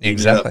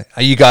 Exactly.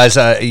 Are you guys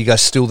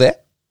still there?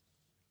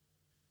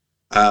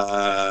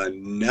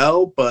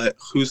 No, but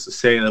who's to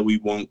say that we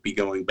won't be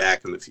going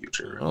back in the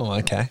future? Oh,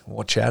 okay.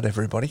 Watch out,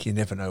 everybody. You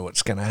never know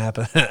what's going to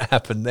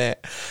happen there.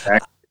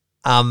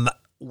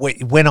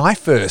 When I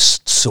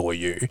first saw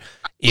you,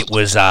 it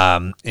was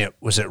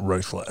at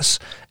Ruthless,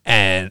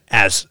 and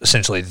as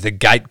essentially the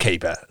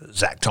gatekeeper,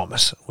 Zach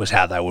Thomas was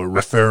how they were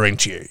referring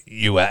to you.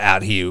 You were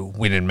out here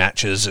winning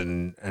matches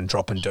and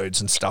dropping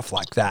dudes and stuff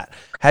like that.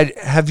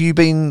 Have you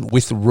been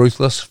with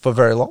Ruthless for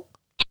very long?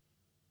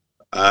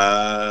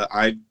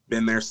 I've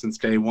been there since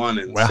day one,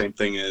 and wow. Same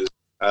thing as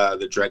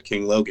the Dread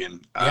King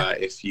Logan.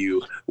 If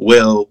you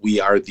will, we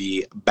are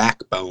the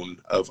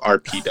backbone of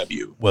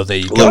RPW. Well, there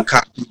you go. A little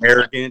cocky,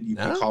 arrogant. You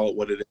can call it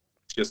what it is.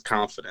 It's just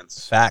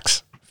confidence.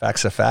 Facts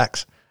are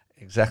facts.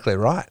 Exactly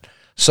right.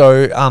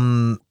 So,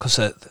 because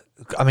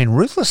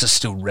Ruthless is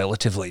still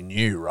relatively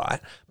new,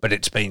 right? But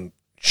it's been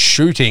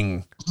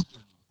shooting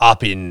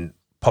up in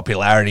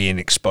popularity and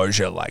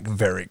exposure like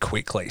very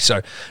quickly.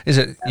 So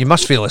you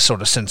must feel a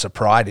sort of sense of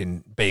pride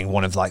in being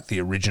one of like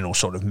the original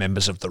sort of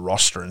members of the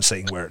roster and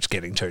seeing where it's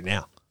getting to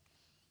now.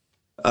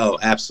 Oh,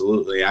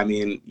 absolutely. I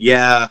mean,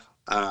 yeah,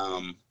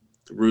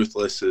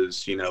 Ruthless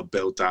is,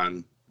 built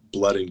on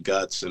blood and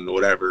guts and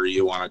whatever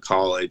you want to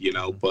call it,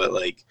 but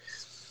like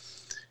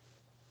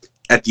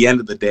at the end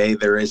of the day,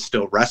 there is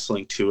still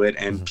wrestling to it,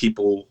 and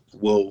people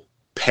will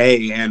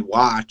pay and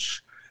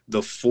watch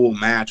the full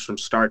match from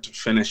start to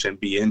finish and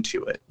be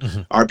into it.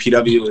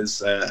 RPW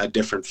is a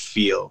different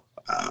feel.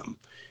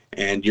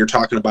 And you're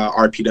talking about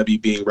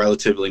RPW being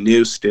relatively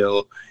new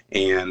still.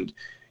 And,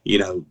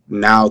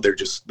 now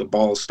the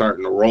ball's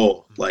starting to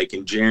roll. Like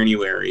in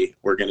January,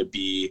 we're going to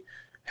be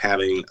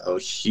having a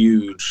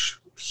huge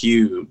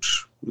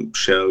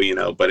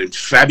show, but in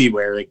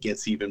February it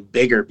gets even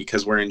bigger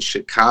because we're in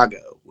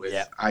Chicago with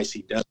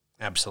ICW.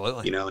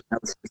 Absolutely. That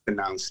was just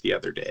announced the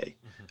other day.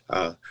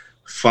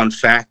 Fun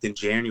fact, in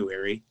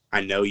January,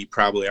 I know you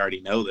probably already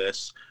know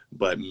this,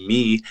 but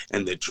me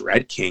and the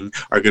Dread King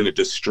are going to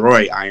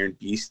destroy Iron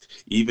Beast,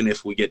 even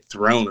if we get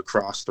thrown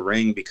across the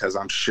ring, because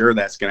I'm sure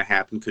that's going to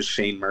happen because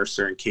Shane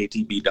Mercer and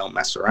KTB don't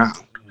mess around.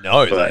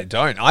 No, they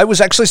don't. I was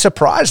actually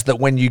surprised that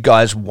when you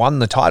guys won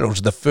the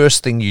titles, the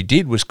first thing you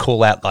did was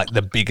call out like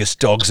the biggest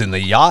dogs in the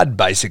yard,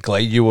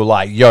 basically. You were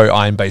like, yo,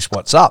 Iron Beast,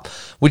 what's up?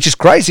 Which is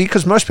crazy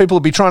because most people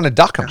would be trying to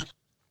duck them.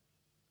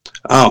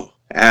 Oh,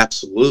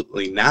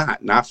 absolutely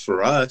not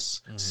for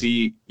us.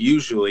 See,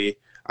 usually,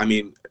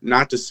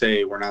 not to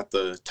say we're not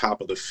the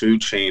top of the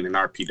food chain in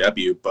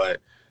RPW, but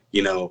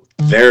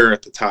they're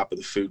at the top of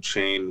the food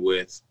chain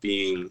with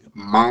being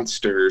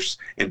monsters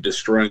and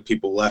destroying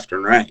people left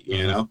and right,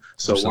 so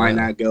absolutely. Why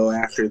not go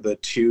after the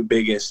two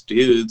biggest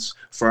dudes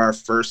for our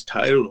first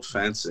title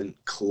defense? And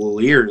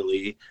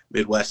clearly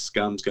Midwest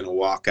Scum's going to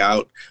walk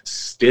out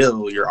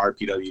still your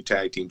RPW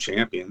tag team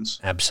champions.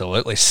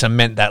 Absolutely.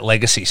 Cement that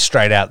legacy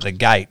straight out the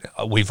gate.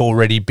 We've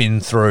already been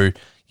through,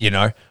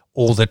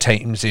 all the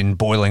teams in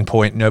Boiling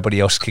Point. Nobody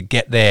else could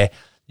get there.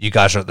 You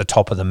guys are at the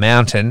top of the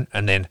mountain,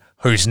 and then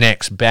who's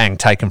next? Bang,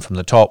 take them from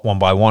the top one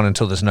by one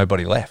until there's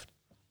nobody left.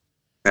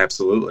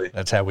 Absolutely.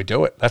 That's how we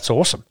do it. That's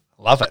awesome.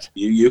 Love it.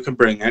 You can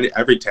bring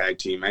every tag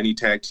team, any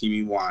tag team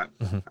you want.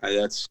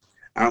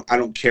 I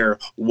don't care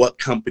what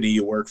company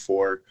you work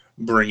for.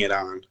 Bring it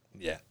on.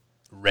 Yeah,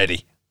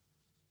 ready.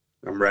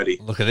 I'm ready.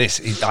 Look at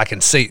this. I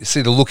can see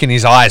the look in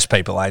his eyes,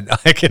 people. I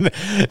can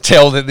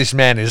tell that this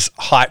man is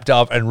hyped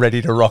up and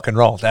ready to rock and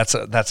roll. That's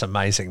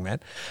amazing, man.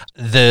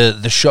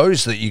 The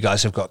shows that you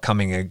guys have got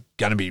coming are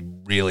going to be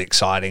really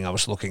exciting. I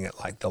was looking at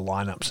like the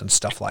lineups and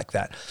stuff like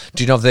that.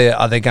 Do you know if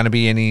are there going to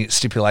be any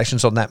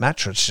stipulations on that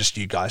match, or it's just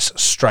you guys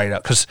straight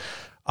up? Because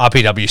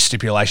RPW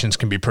stipulations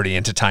can be pretty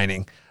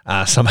entertaining.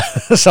 Some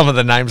of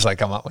the names they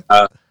come up with.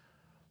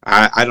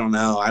 I don't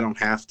know. I don't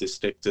have to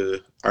stick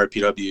to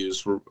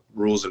RPW's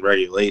rules and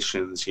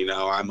regulations. You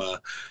know, I'm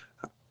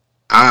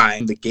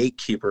the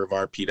gatekeeper of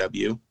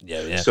RPW.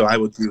 Yeah. So I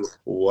would do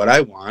what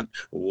I want,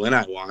 when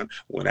I want,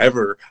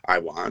 whenever I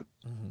want.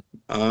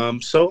 Mm-hmm.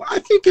 So I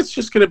think it's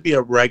just going to be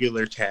a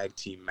regular tag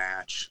team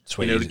match.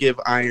 Sweet. You know, to give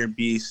Iron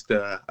Beast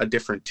a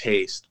different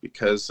taste,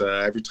 because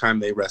every time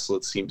they wrestle,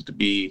 it seems to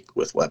be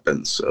with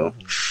weapons. So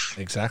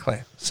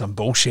exactly, some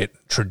bullshit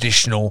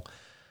traditional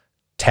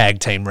tag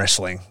team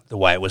wrestling, the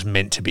way it was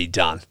meant to be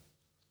done.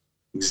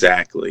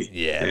 Exactly.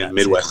 Yeah. And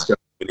Midwest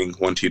winning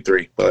 1, 2,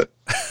 3. But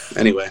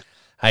anyway.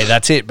 Hey,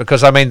 that's it.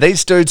 Because I mean,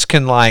 these dudes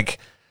can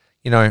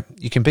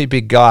you can be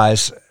big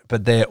guys,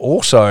 but they're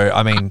also,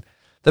 I mean,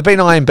 they've been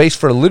Iron Beast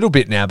for a little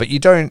bit now, but you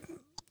don't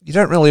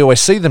really always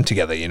see them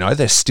together. You know,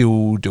 they're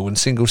still doing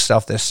single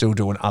stuff. They're still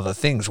doing other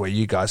things where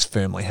you guys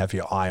firmly have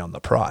your eye on the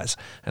prize.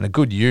 And a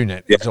good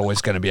unit is always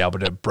going to be able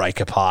to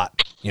break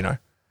apart, you know,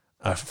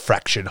 a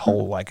fractured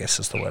whole, I guess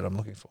is the word I'm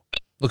looking for.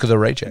 Look at the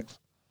Rejects.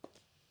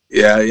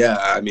 Yeah.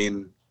 I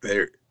mean,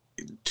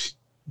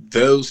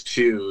 those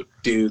two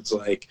dudes,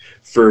 like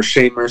for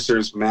Shane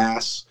Mercer's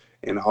mass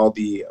and all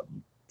the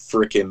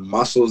freaking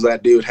muscles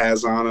that dude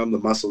has on him, the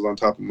muscles on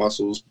top of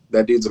muscles,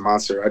 that dude's a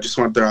monster. I just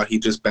want to throw out, he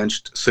just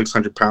benched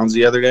 600 pounds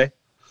the other day.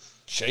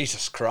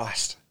 Jesus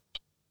Christ.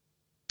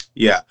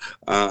 Yeah.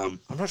 I'm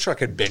not sure I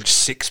could bench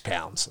 6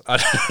 pounds.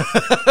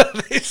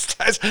 These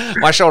days,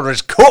 my shoulder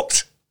is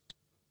cooked.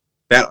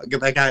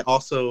 That guy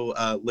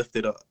also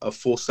lifted a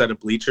full set of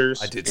bleachers.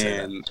 I did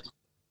see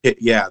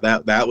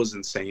that. That was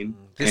insane.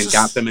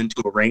 Got them into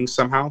a ring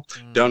somehow.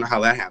 Don't know how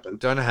that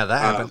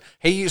happened.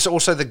 He's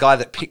also the guy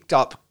that picked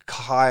up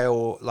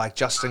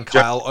Justin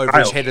Kyle over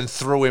his head and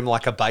threw him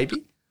like a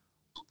baby.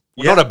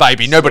 Well, not a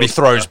baby. Nobody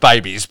throws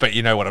babies, but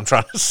you know what I'm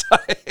trying to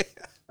say.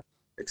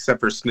 Except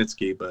for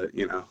Snitsky, but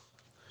you know.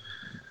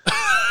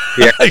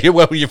 Yeah.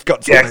 Well, you've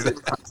got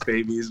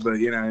babies, but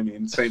you know, I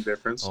mean, same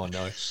difference. Oh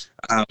no.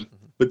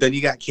 But then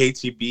you got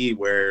KTB,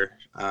 where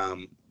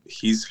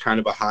he's kind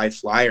of a high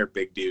flyer,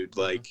 big dude.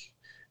 Like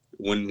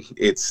when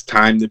it's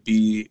time to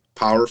be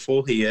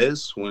powerful, he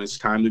is. When it's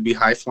time to be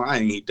high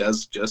flying, he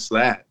does just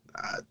that.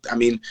 I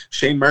mean,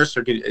 Shane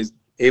Mercer is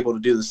able to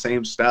do the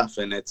same stuff,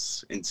 and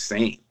it's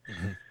insane.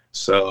 Mm-hmm.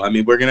 So, I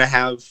mean, we're gonna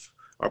have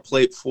our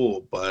plate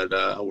full, but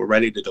we're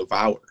ready to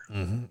devour.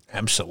 Mm-hmm.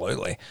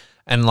 Absolutely.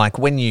 And like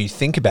when you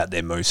think about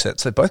their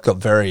movesets, they've both got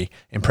very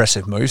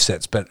impressive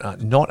movesets, but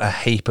not a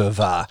heap of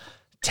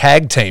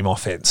tag team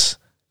offense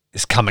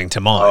is coming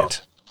to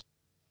mind.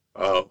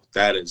 Oh,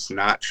 that is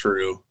not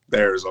true.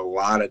 There's a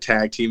lot of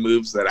tag team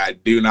moves that I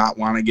do not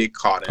want to get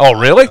caught in. Oh,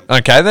 really?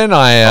 Okay, then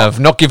I have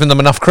not given them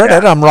enough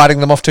credit. Yeah. I'm writing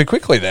them off too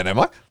quickly then, am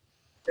I?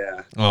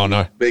 Yeah. Oh,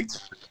 no. Big.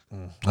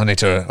 I need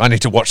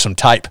to watch some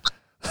tape.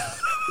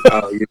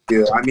 Oh, you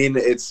do. I mean,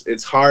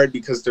 it's hard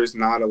because there's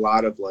not a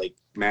lot of like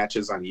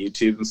matches on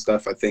YouTube and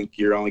stuff. I think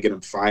you're only going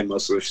to find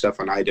most of their stuff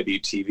on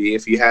IWTV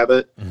if you have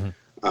it.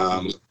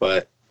 Mm-hmm.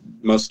 But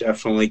most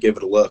definitely give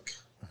it a look.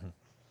 Mm-hmm.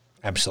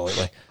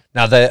 Absolutely.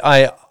 Now,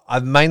 I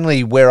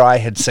mainly where I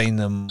had seen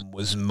them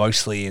was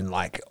mostly in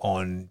like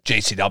on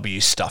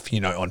GCW stuff,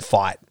 you know, on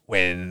Fight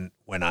when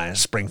I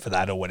spring for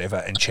that or whatever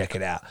and check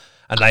it out.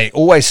 And they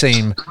always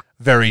seem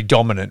very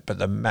dominant, but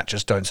the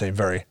matches don't seem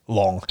very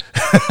long.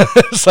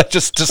 So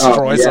just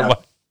destroy someone.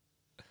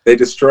 They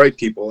destroy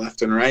people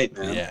left and right,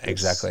 man. Yeah,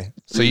 exactly.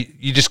 So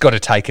you just got to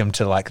take them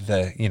to like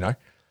the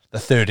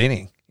third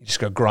inning. You just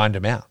got to grind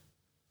them out.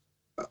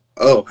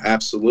 Oh,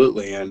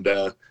 absolutely. And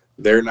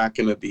they're not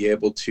going to be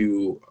able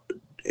to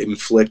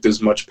inflict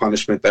as much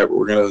punishment that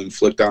we're going to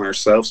inflict on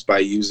ourselves by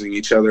using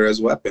each other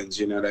as weapons.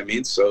 You know what I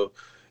mean? So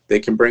they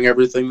can bring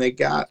everything they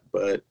got.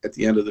 But at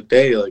the end of the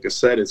day, like I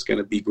said, it's going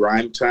to be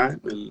grime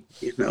time. And,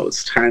 you know,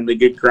 it's time to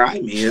get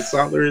grimy. That's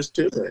all there is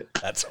to it.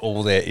 That's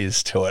all there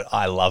is to it.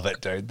 I love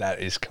it, dude. That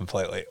is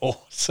completely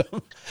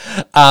awesome.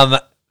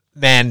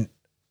 Man,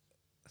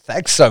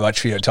 thanks so much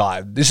for your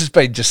time. This has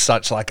been just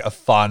such like a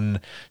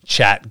fun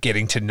chat,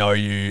 getting to know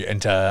you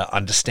and to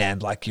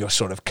understand like your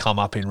sort of come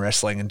up in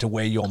wrestling and to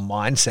where your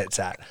mindset's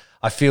at.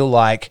 I feel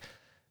like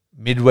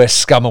Midwest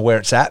Scum are where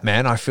it's at,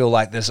 man. I feel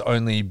like there's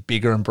only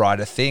bigger and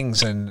brighter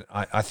things, and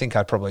I think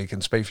I probably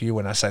can speak for you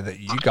when I say that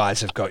you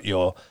guys have got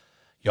your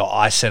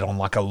eye set on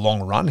like a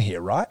long run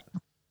here, right?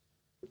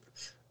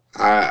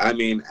 I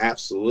mean,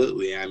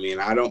 absolutely. I mean,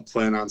 I don't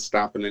plan on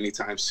stopping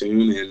anytime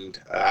soon, and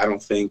I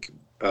don't think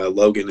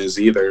Logan is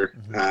either.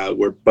 Mm-hmm.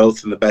 We're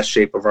both in the best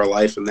shape of our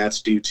life, and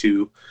that's due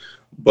to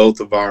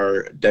both of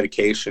our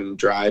dedication,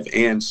 drive,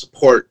 and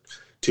support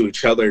to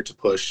each other to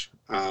push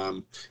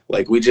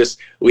Like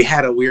we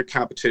had a weird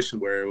competition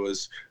where it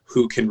was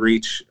who can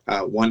reach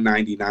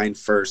 199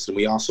 first, and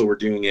we also were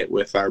doing it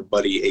with our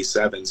buddy Ace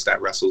Evans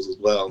that wrestles as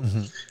well.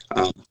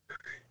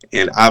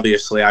 And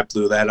obviously I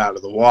blew that out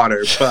of the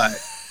water,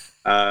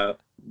 but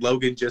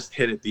Logan just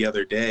hit it the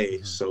other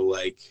day, so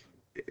like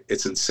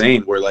it's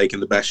insane. We're like in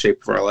the best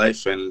shape of our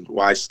life, and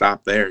why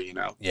stop there, you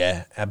know?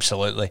 Yeah,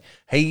 absolutely.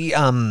 He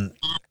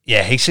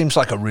he seems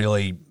like a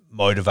really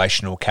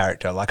motivational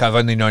character. Like, I've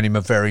only known him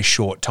a very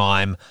short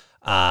time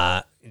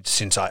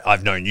since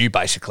I've known you,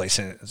 basically,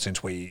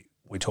 since we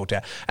talked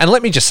out. And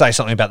let me just say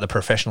something about the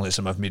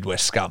professionalism of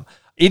Midwest Scum.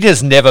 It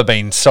has never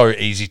been so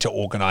easy to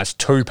organise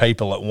two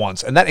people at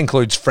once, and that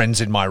includes friends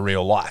in my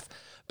real life.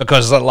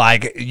 Because,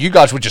 like, you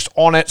guys were just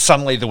on it.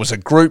 Suddenly there was a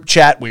group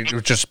chat. We were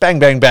just bang,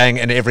 bang, bang,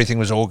 and everything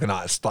was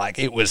organised. Like,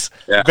 it was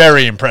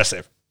very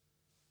impressive.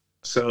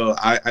 So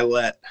I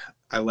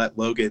let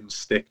Logan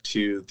stick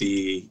to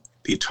the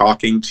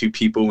talking to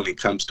people when it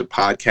comes to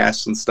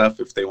podcasts and stuff,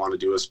 if they want to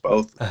do us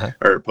both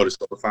or put us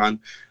both on.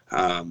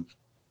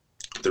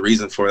 The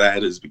reason for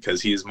that is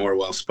because he's more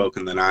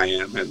well-spoken than I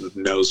am and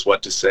knows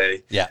what to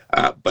say. Yeah.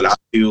 But I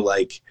do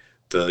like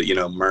the, you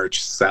know,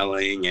 merch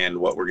selling and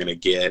what we're going to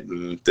get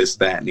and this,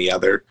 that, and the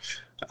other.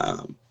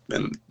 And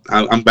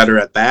I'm better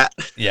at that.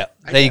 Yeah.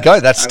 There you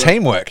go. That's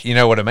teamwork. You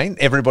know what I mean?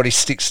 Everybody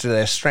sticks to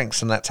their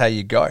strengths, and that's how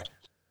you go.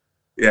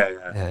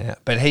 Yeah.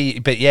 But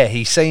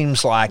he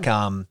seems like,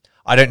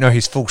 I don't know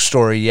his full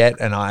story yet,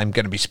 and I'm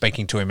going to be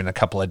speaking to him in a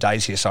couple of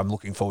days here, so I'm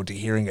looking forward to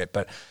hearing it.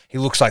 But he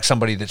looks like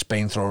somebody that's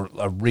been through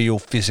a real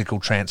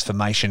physical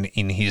transformation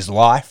in his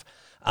life.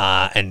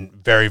 And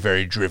very,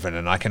 very driven.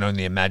 And I can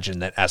only imagine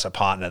that as a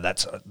partner,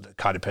 that's the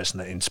kind of person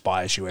that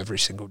inspires you every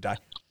single day.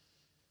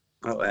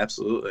 Oh,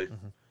 absolutely.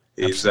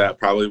 He's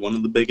probably one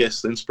of the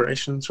biggest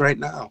inspirations right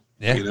now.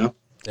 Yeah. You know?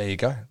 There you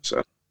go.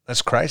 So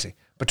that's crazy.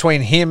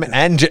 Between him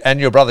and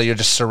your brother, you're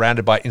just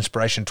surrounded by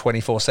inspiration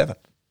 24/7.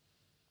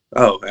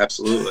 Oh,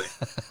 absolutely.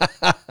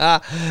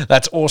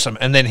 That's awesome.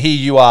 And then here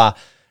you are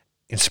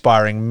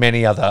inspiring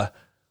many other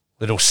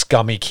little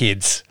scummy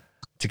kids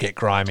to get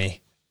grimy.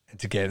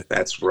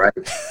 That's right.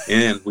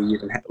 And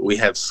we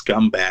have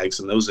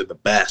scumbags, and those are the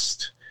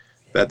best.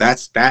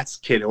 That's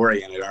kid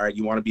oriented. All right,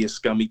 you want to be a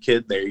scummy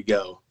kid? There you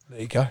go. There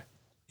you go.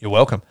 You're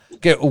welcome.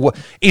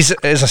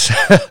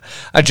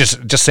 I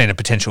just seen a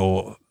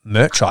potential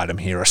merch item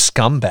here, a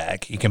scum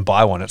bag. You can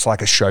buy one. It's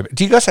like a show.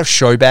 Do you guys have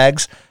show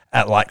bags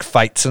at like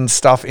fetes and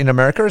stuff in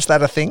America? Is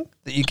that a thing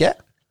that you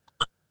get?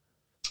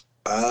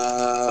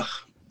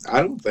 I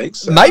don't think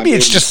so. Maybe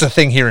it's just a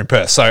thing here in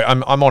Perth. So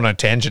I'm on a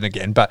tangent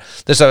again, but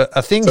there's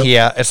a thing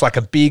here. It's like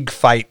a big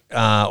fete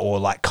or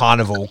like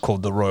carnival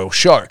called the Royal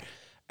Show,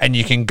 and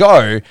you can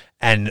go,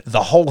 and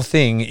the whole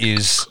thing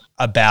is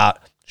about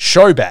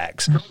show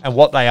bags, and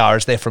what they are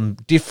is they're from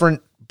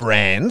different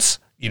brands.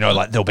 You know,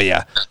 like there'll be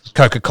a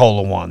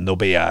Coca-Cola one, there'll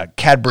be a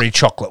Cadbury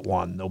chocolate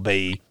one, there'll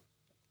be,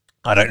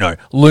 I don't know,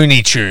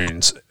 Looney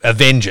Tunes,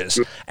 Avengers.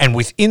 And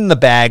within the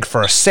bag,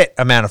 for a set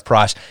amount of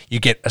price, you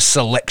get a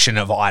selection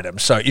of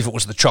items. So if it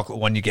was the chocolate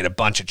one, you get a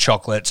bunch of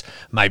chocolates,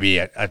 maybe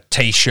a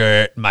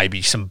T-shirt,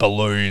 maybe some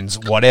balloons,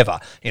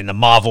 whatever. In the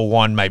Marvel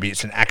one, maybe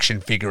it's an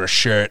action figure, a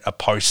shirt, a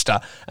poster,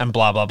 and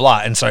blah, blah,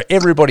 blah. And so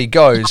everybody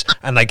goes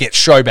and they get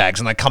show bags,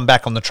 and they come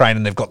back on the train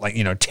and they've got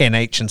 10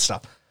 each and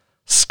stuff.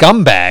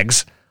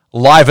 Scumbags,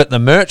 live at the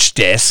merch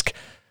desk.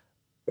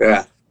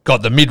 Yeah.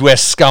 Got the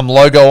Midwest Scum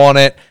logo on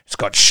it. It's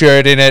got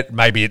shirt in it.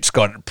 Maybe it's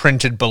got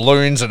printed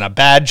balloons and a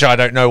badge. I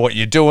don't know what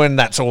you're doing.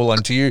 That's all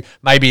onto you.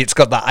 Maybe it's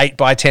got the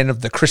 8x10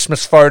 of the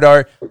Christmas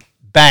photo.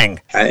 Bang.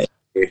 Hey,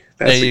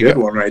 that's a good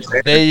one right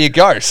there. There you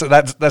go. So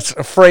that's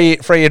a free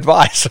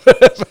advice.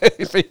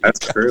 That's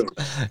true.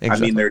 Exactly. I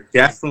mean, there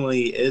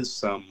definitely is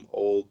some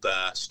old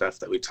stuff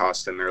that we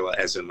tossed in there,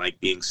 as in like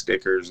being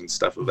stickers and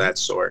stuff of that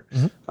sort.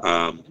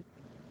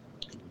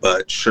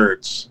 But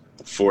shirts,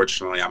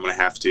 unfortunately, I'm going to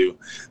have to,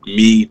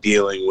 me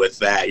dealing with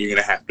that, you're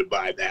going to have to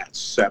buy that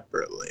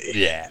separately.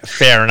 Yeah,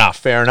 fair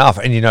enough.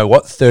 And you know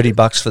what?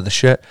 $30 for the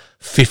shirt,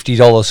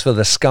 $50 for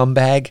the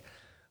scumbag.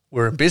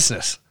 We're in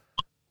business.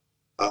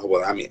 Oh,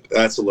 well, I mean,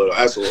 that's a little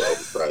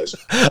overpriced.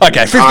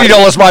 Okay,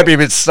 $50 might be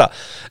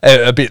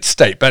a bit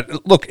steep,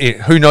 but look,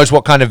 who knows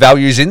what kind of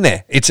value is in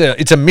there? It's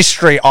a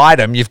mystery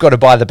item. You've got to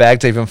buy the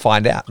bag to even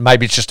find out.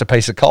 Maybe it's just a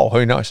piece of coal.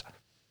 Who knows?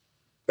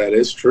 That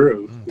is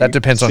true. That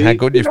depends on how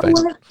good you've been.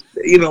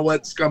 You know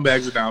what?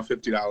 Scumbags are now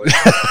 $50.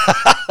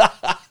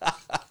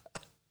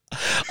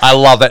 I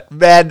love it,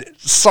 man.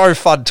 So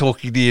fun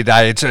talking to you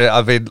today.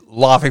 I've been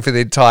laughing for the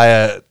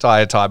entire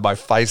time. My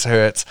face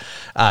hurts.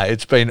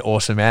 It's been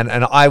awesome, man.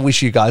 And I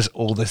wish you guys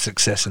all the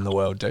success in the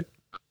world, dude.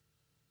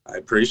 I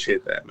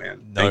appreciate that,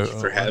 man. Thank you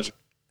for having me.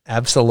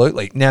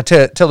 Absolutely. Now,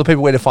 tell the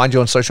people where to find you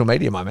on social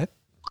media, my man.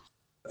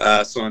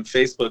 So on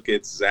Facebook,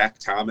 it's Zach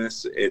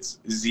Thomas. It's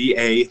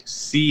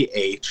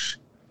ZACH,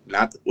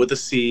 not with a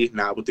C,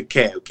 not with a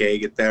K. Okay,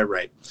 get that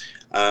right.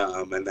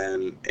 And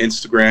then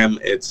Instagram,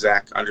 it's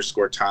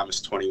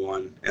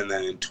Zach_Thomas21, and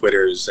then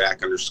Twitter is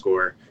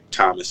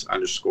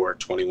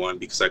Zach_Thomas_21,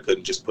 because I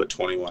couldn't just put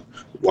 21.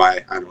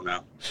 Why? I don't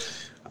know.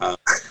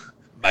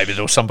 Maybe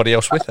there was somebody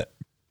else with it.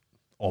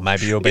 Or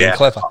maybe you're being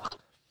clever.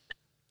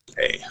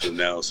 Hey, who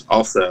knows?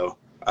 Also,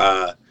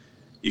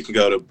 you can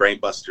go to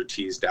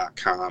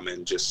brainbustertees.com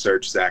and just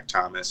search Zach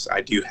Thomas.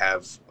 I do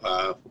have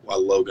a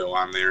logo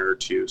on there or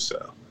two,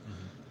 so.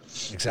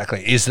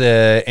 Exactly. Is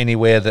there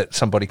anywhere that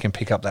somebody can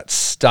pick up that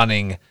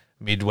stunning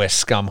Midwest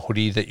Scum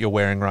hoodie that you're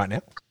wearing right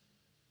now?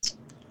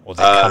 Or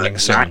they're coming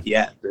soon? Not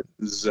yet. This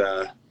is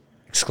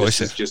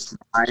exclusive. This is just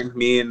mine.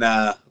 Me and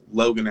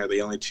Logan are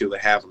the only two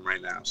that have them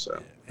right now.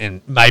 So.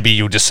 And maybe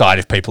you'll decide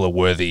if people are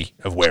worthy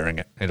of wearing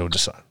it. It'll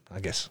decide, I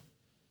guess.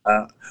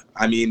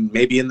 I mean,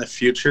 maybe in the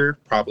future,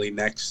 probably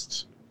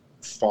next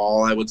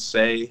fall, I would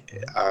say.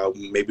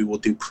 Maybe we'll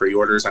do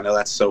pre-orders. I know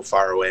that's so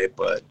far away,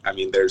 but I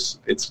mean,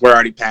 we're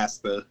already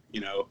past the,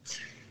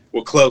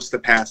 we're close to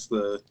past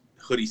the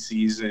hoodie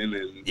season,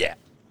 and yeah,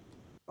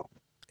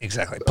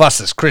 exactly. Plus,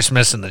 there's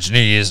Christmas and there's New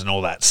Year's and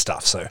all that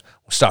stuff. So we'll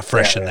start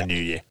fresh in the new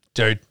year,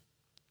 dude.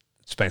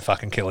 It's been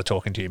fucking killer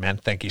talking to you, man.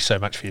 Thank you so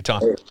much for your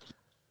time.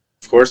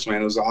 Of course,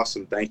 man. It was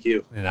awesome. Thank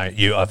you.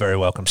 You are very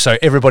welcome. So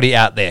everybody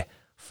out there,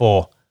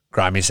 for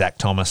Grimy Zach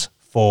Thomas,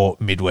 for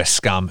Midwest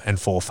Scum, and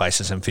for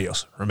Faces and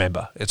Feels,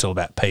 remember, it's all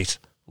about peace,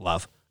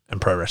 love, and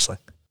pro wrestling.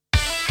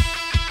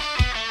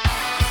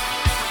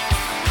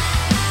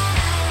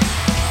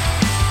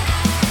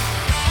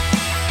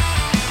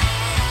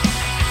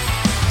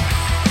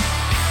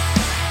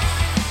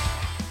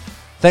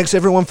 Thanks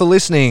everyone for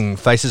listening.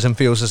 Faces and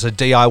Feels is a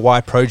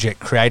DIY project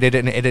created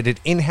and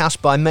edited in-house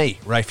by me,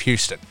 Rafe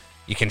Houston.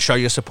 You can show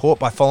your support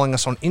by following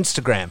us on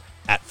Instagram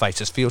at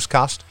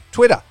FacesFeelsCast,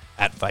 Twitter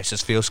at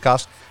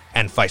FacesFeelsCast,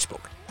 and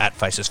Facebook at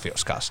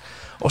FacesFeelsCast.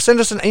 Or send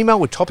us an email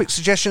with topic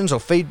suggestions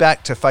or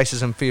feedback to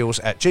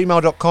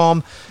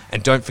facesandfeels@gmail.com,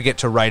 and don't forget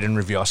to rate and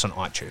review us on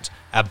iTunes.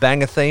 Our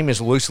banger theme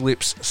is Loose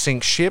Lips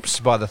Sink Ships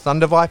by the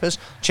Thunder Vipers.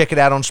 Check it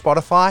out on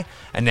Spotify.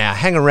 And now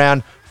hang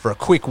around for a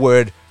quick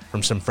word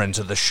from some friends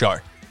of the show.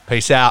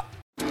 Peace out.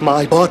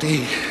 My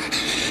body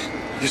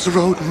is a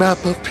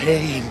roadmap of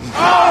pain.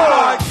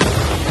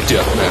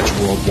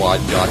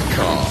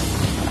 DeathmatchWorldwide.com,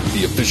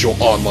 the official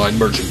online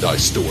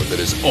merchandise store that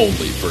is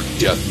only for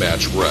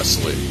deathmatch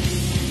wrestling.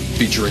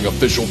 Featuring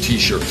official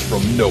t-shirts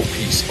from No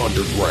Peace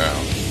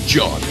Underground,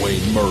 John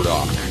Wayne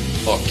Murdoch,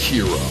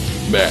 Akira,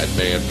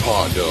 Madman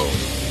Pondo,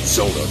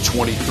 Zona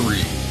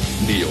 23,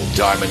 Neil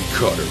Diamond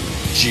Cutter,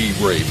 G.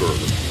 Rayburn,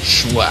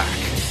 Schlack,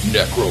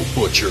 Necro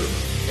Butcher,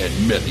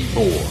 and many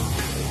more.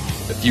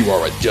 If you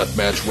are a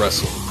deathmatch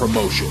wrestler,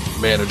 promotion,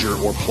 manager,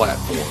 or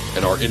platform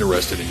and are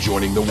interested in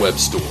joining the web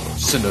store,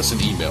 send us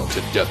an email to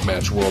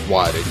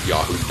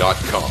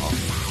deathmatchworldwide@yahoo.com.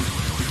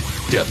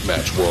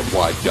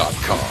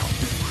 Deathmatchworldwide.com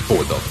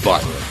for the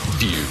violent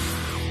feud.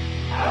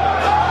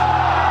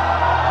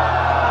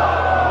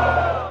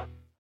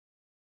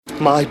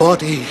 My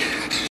body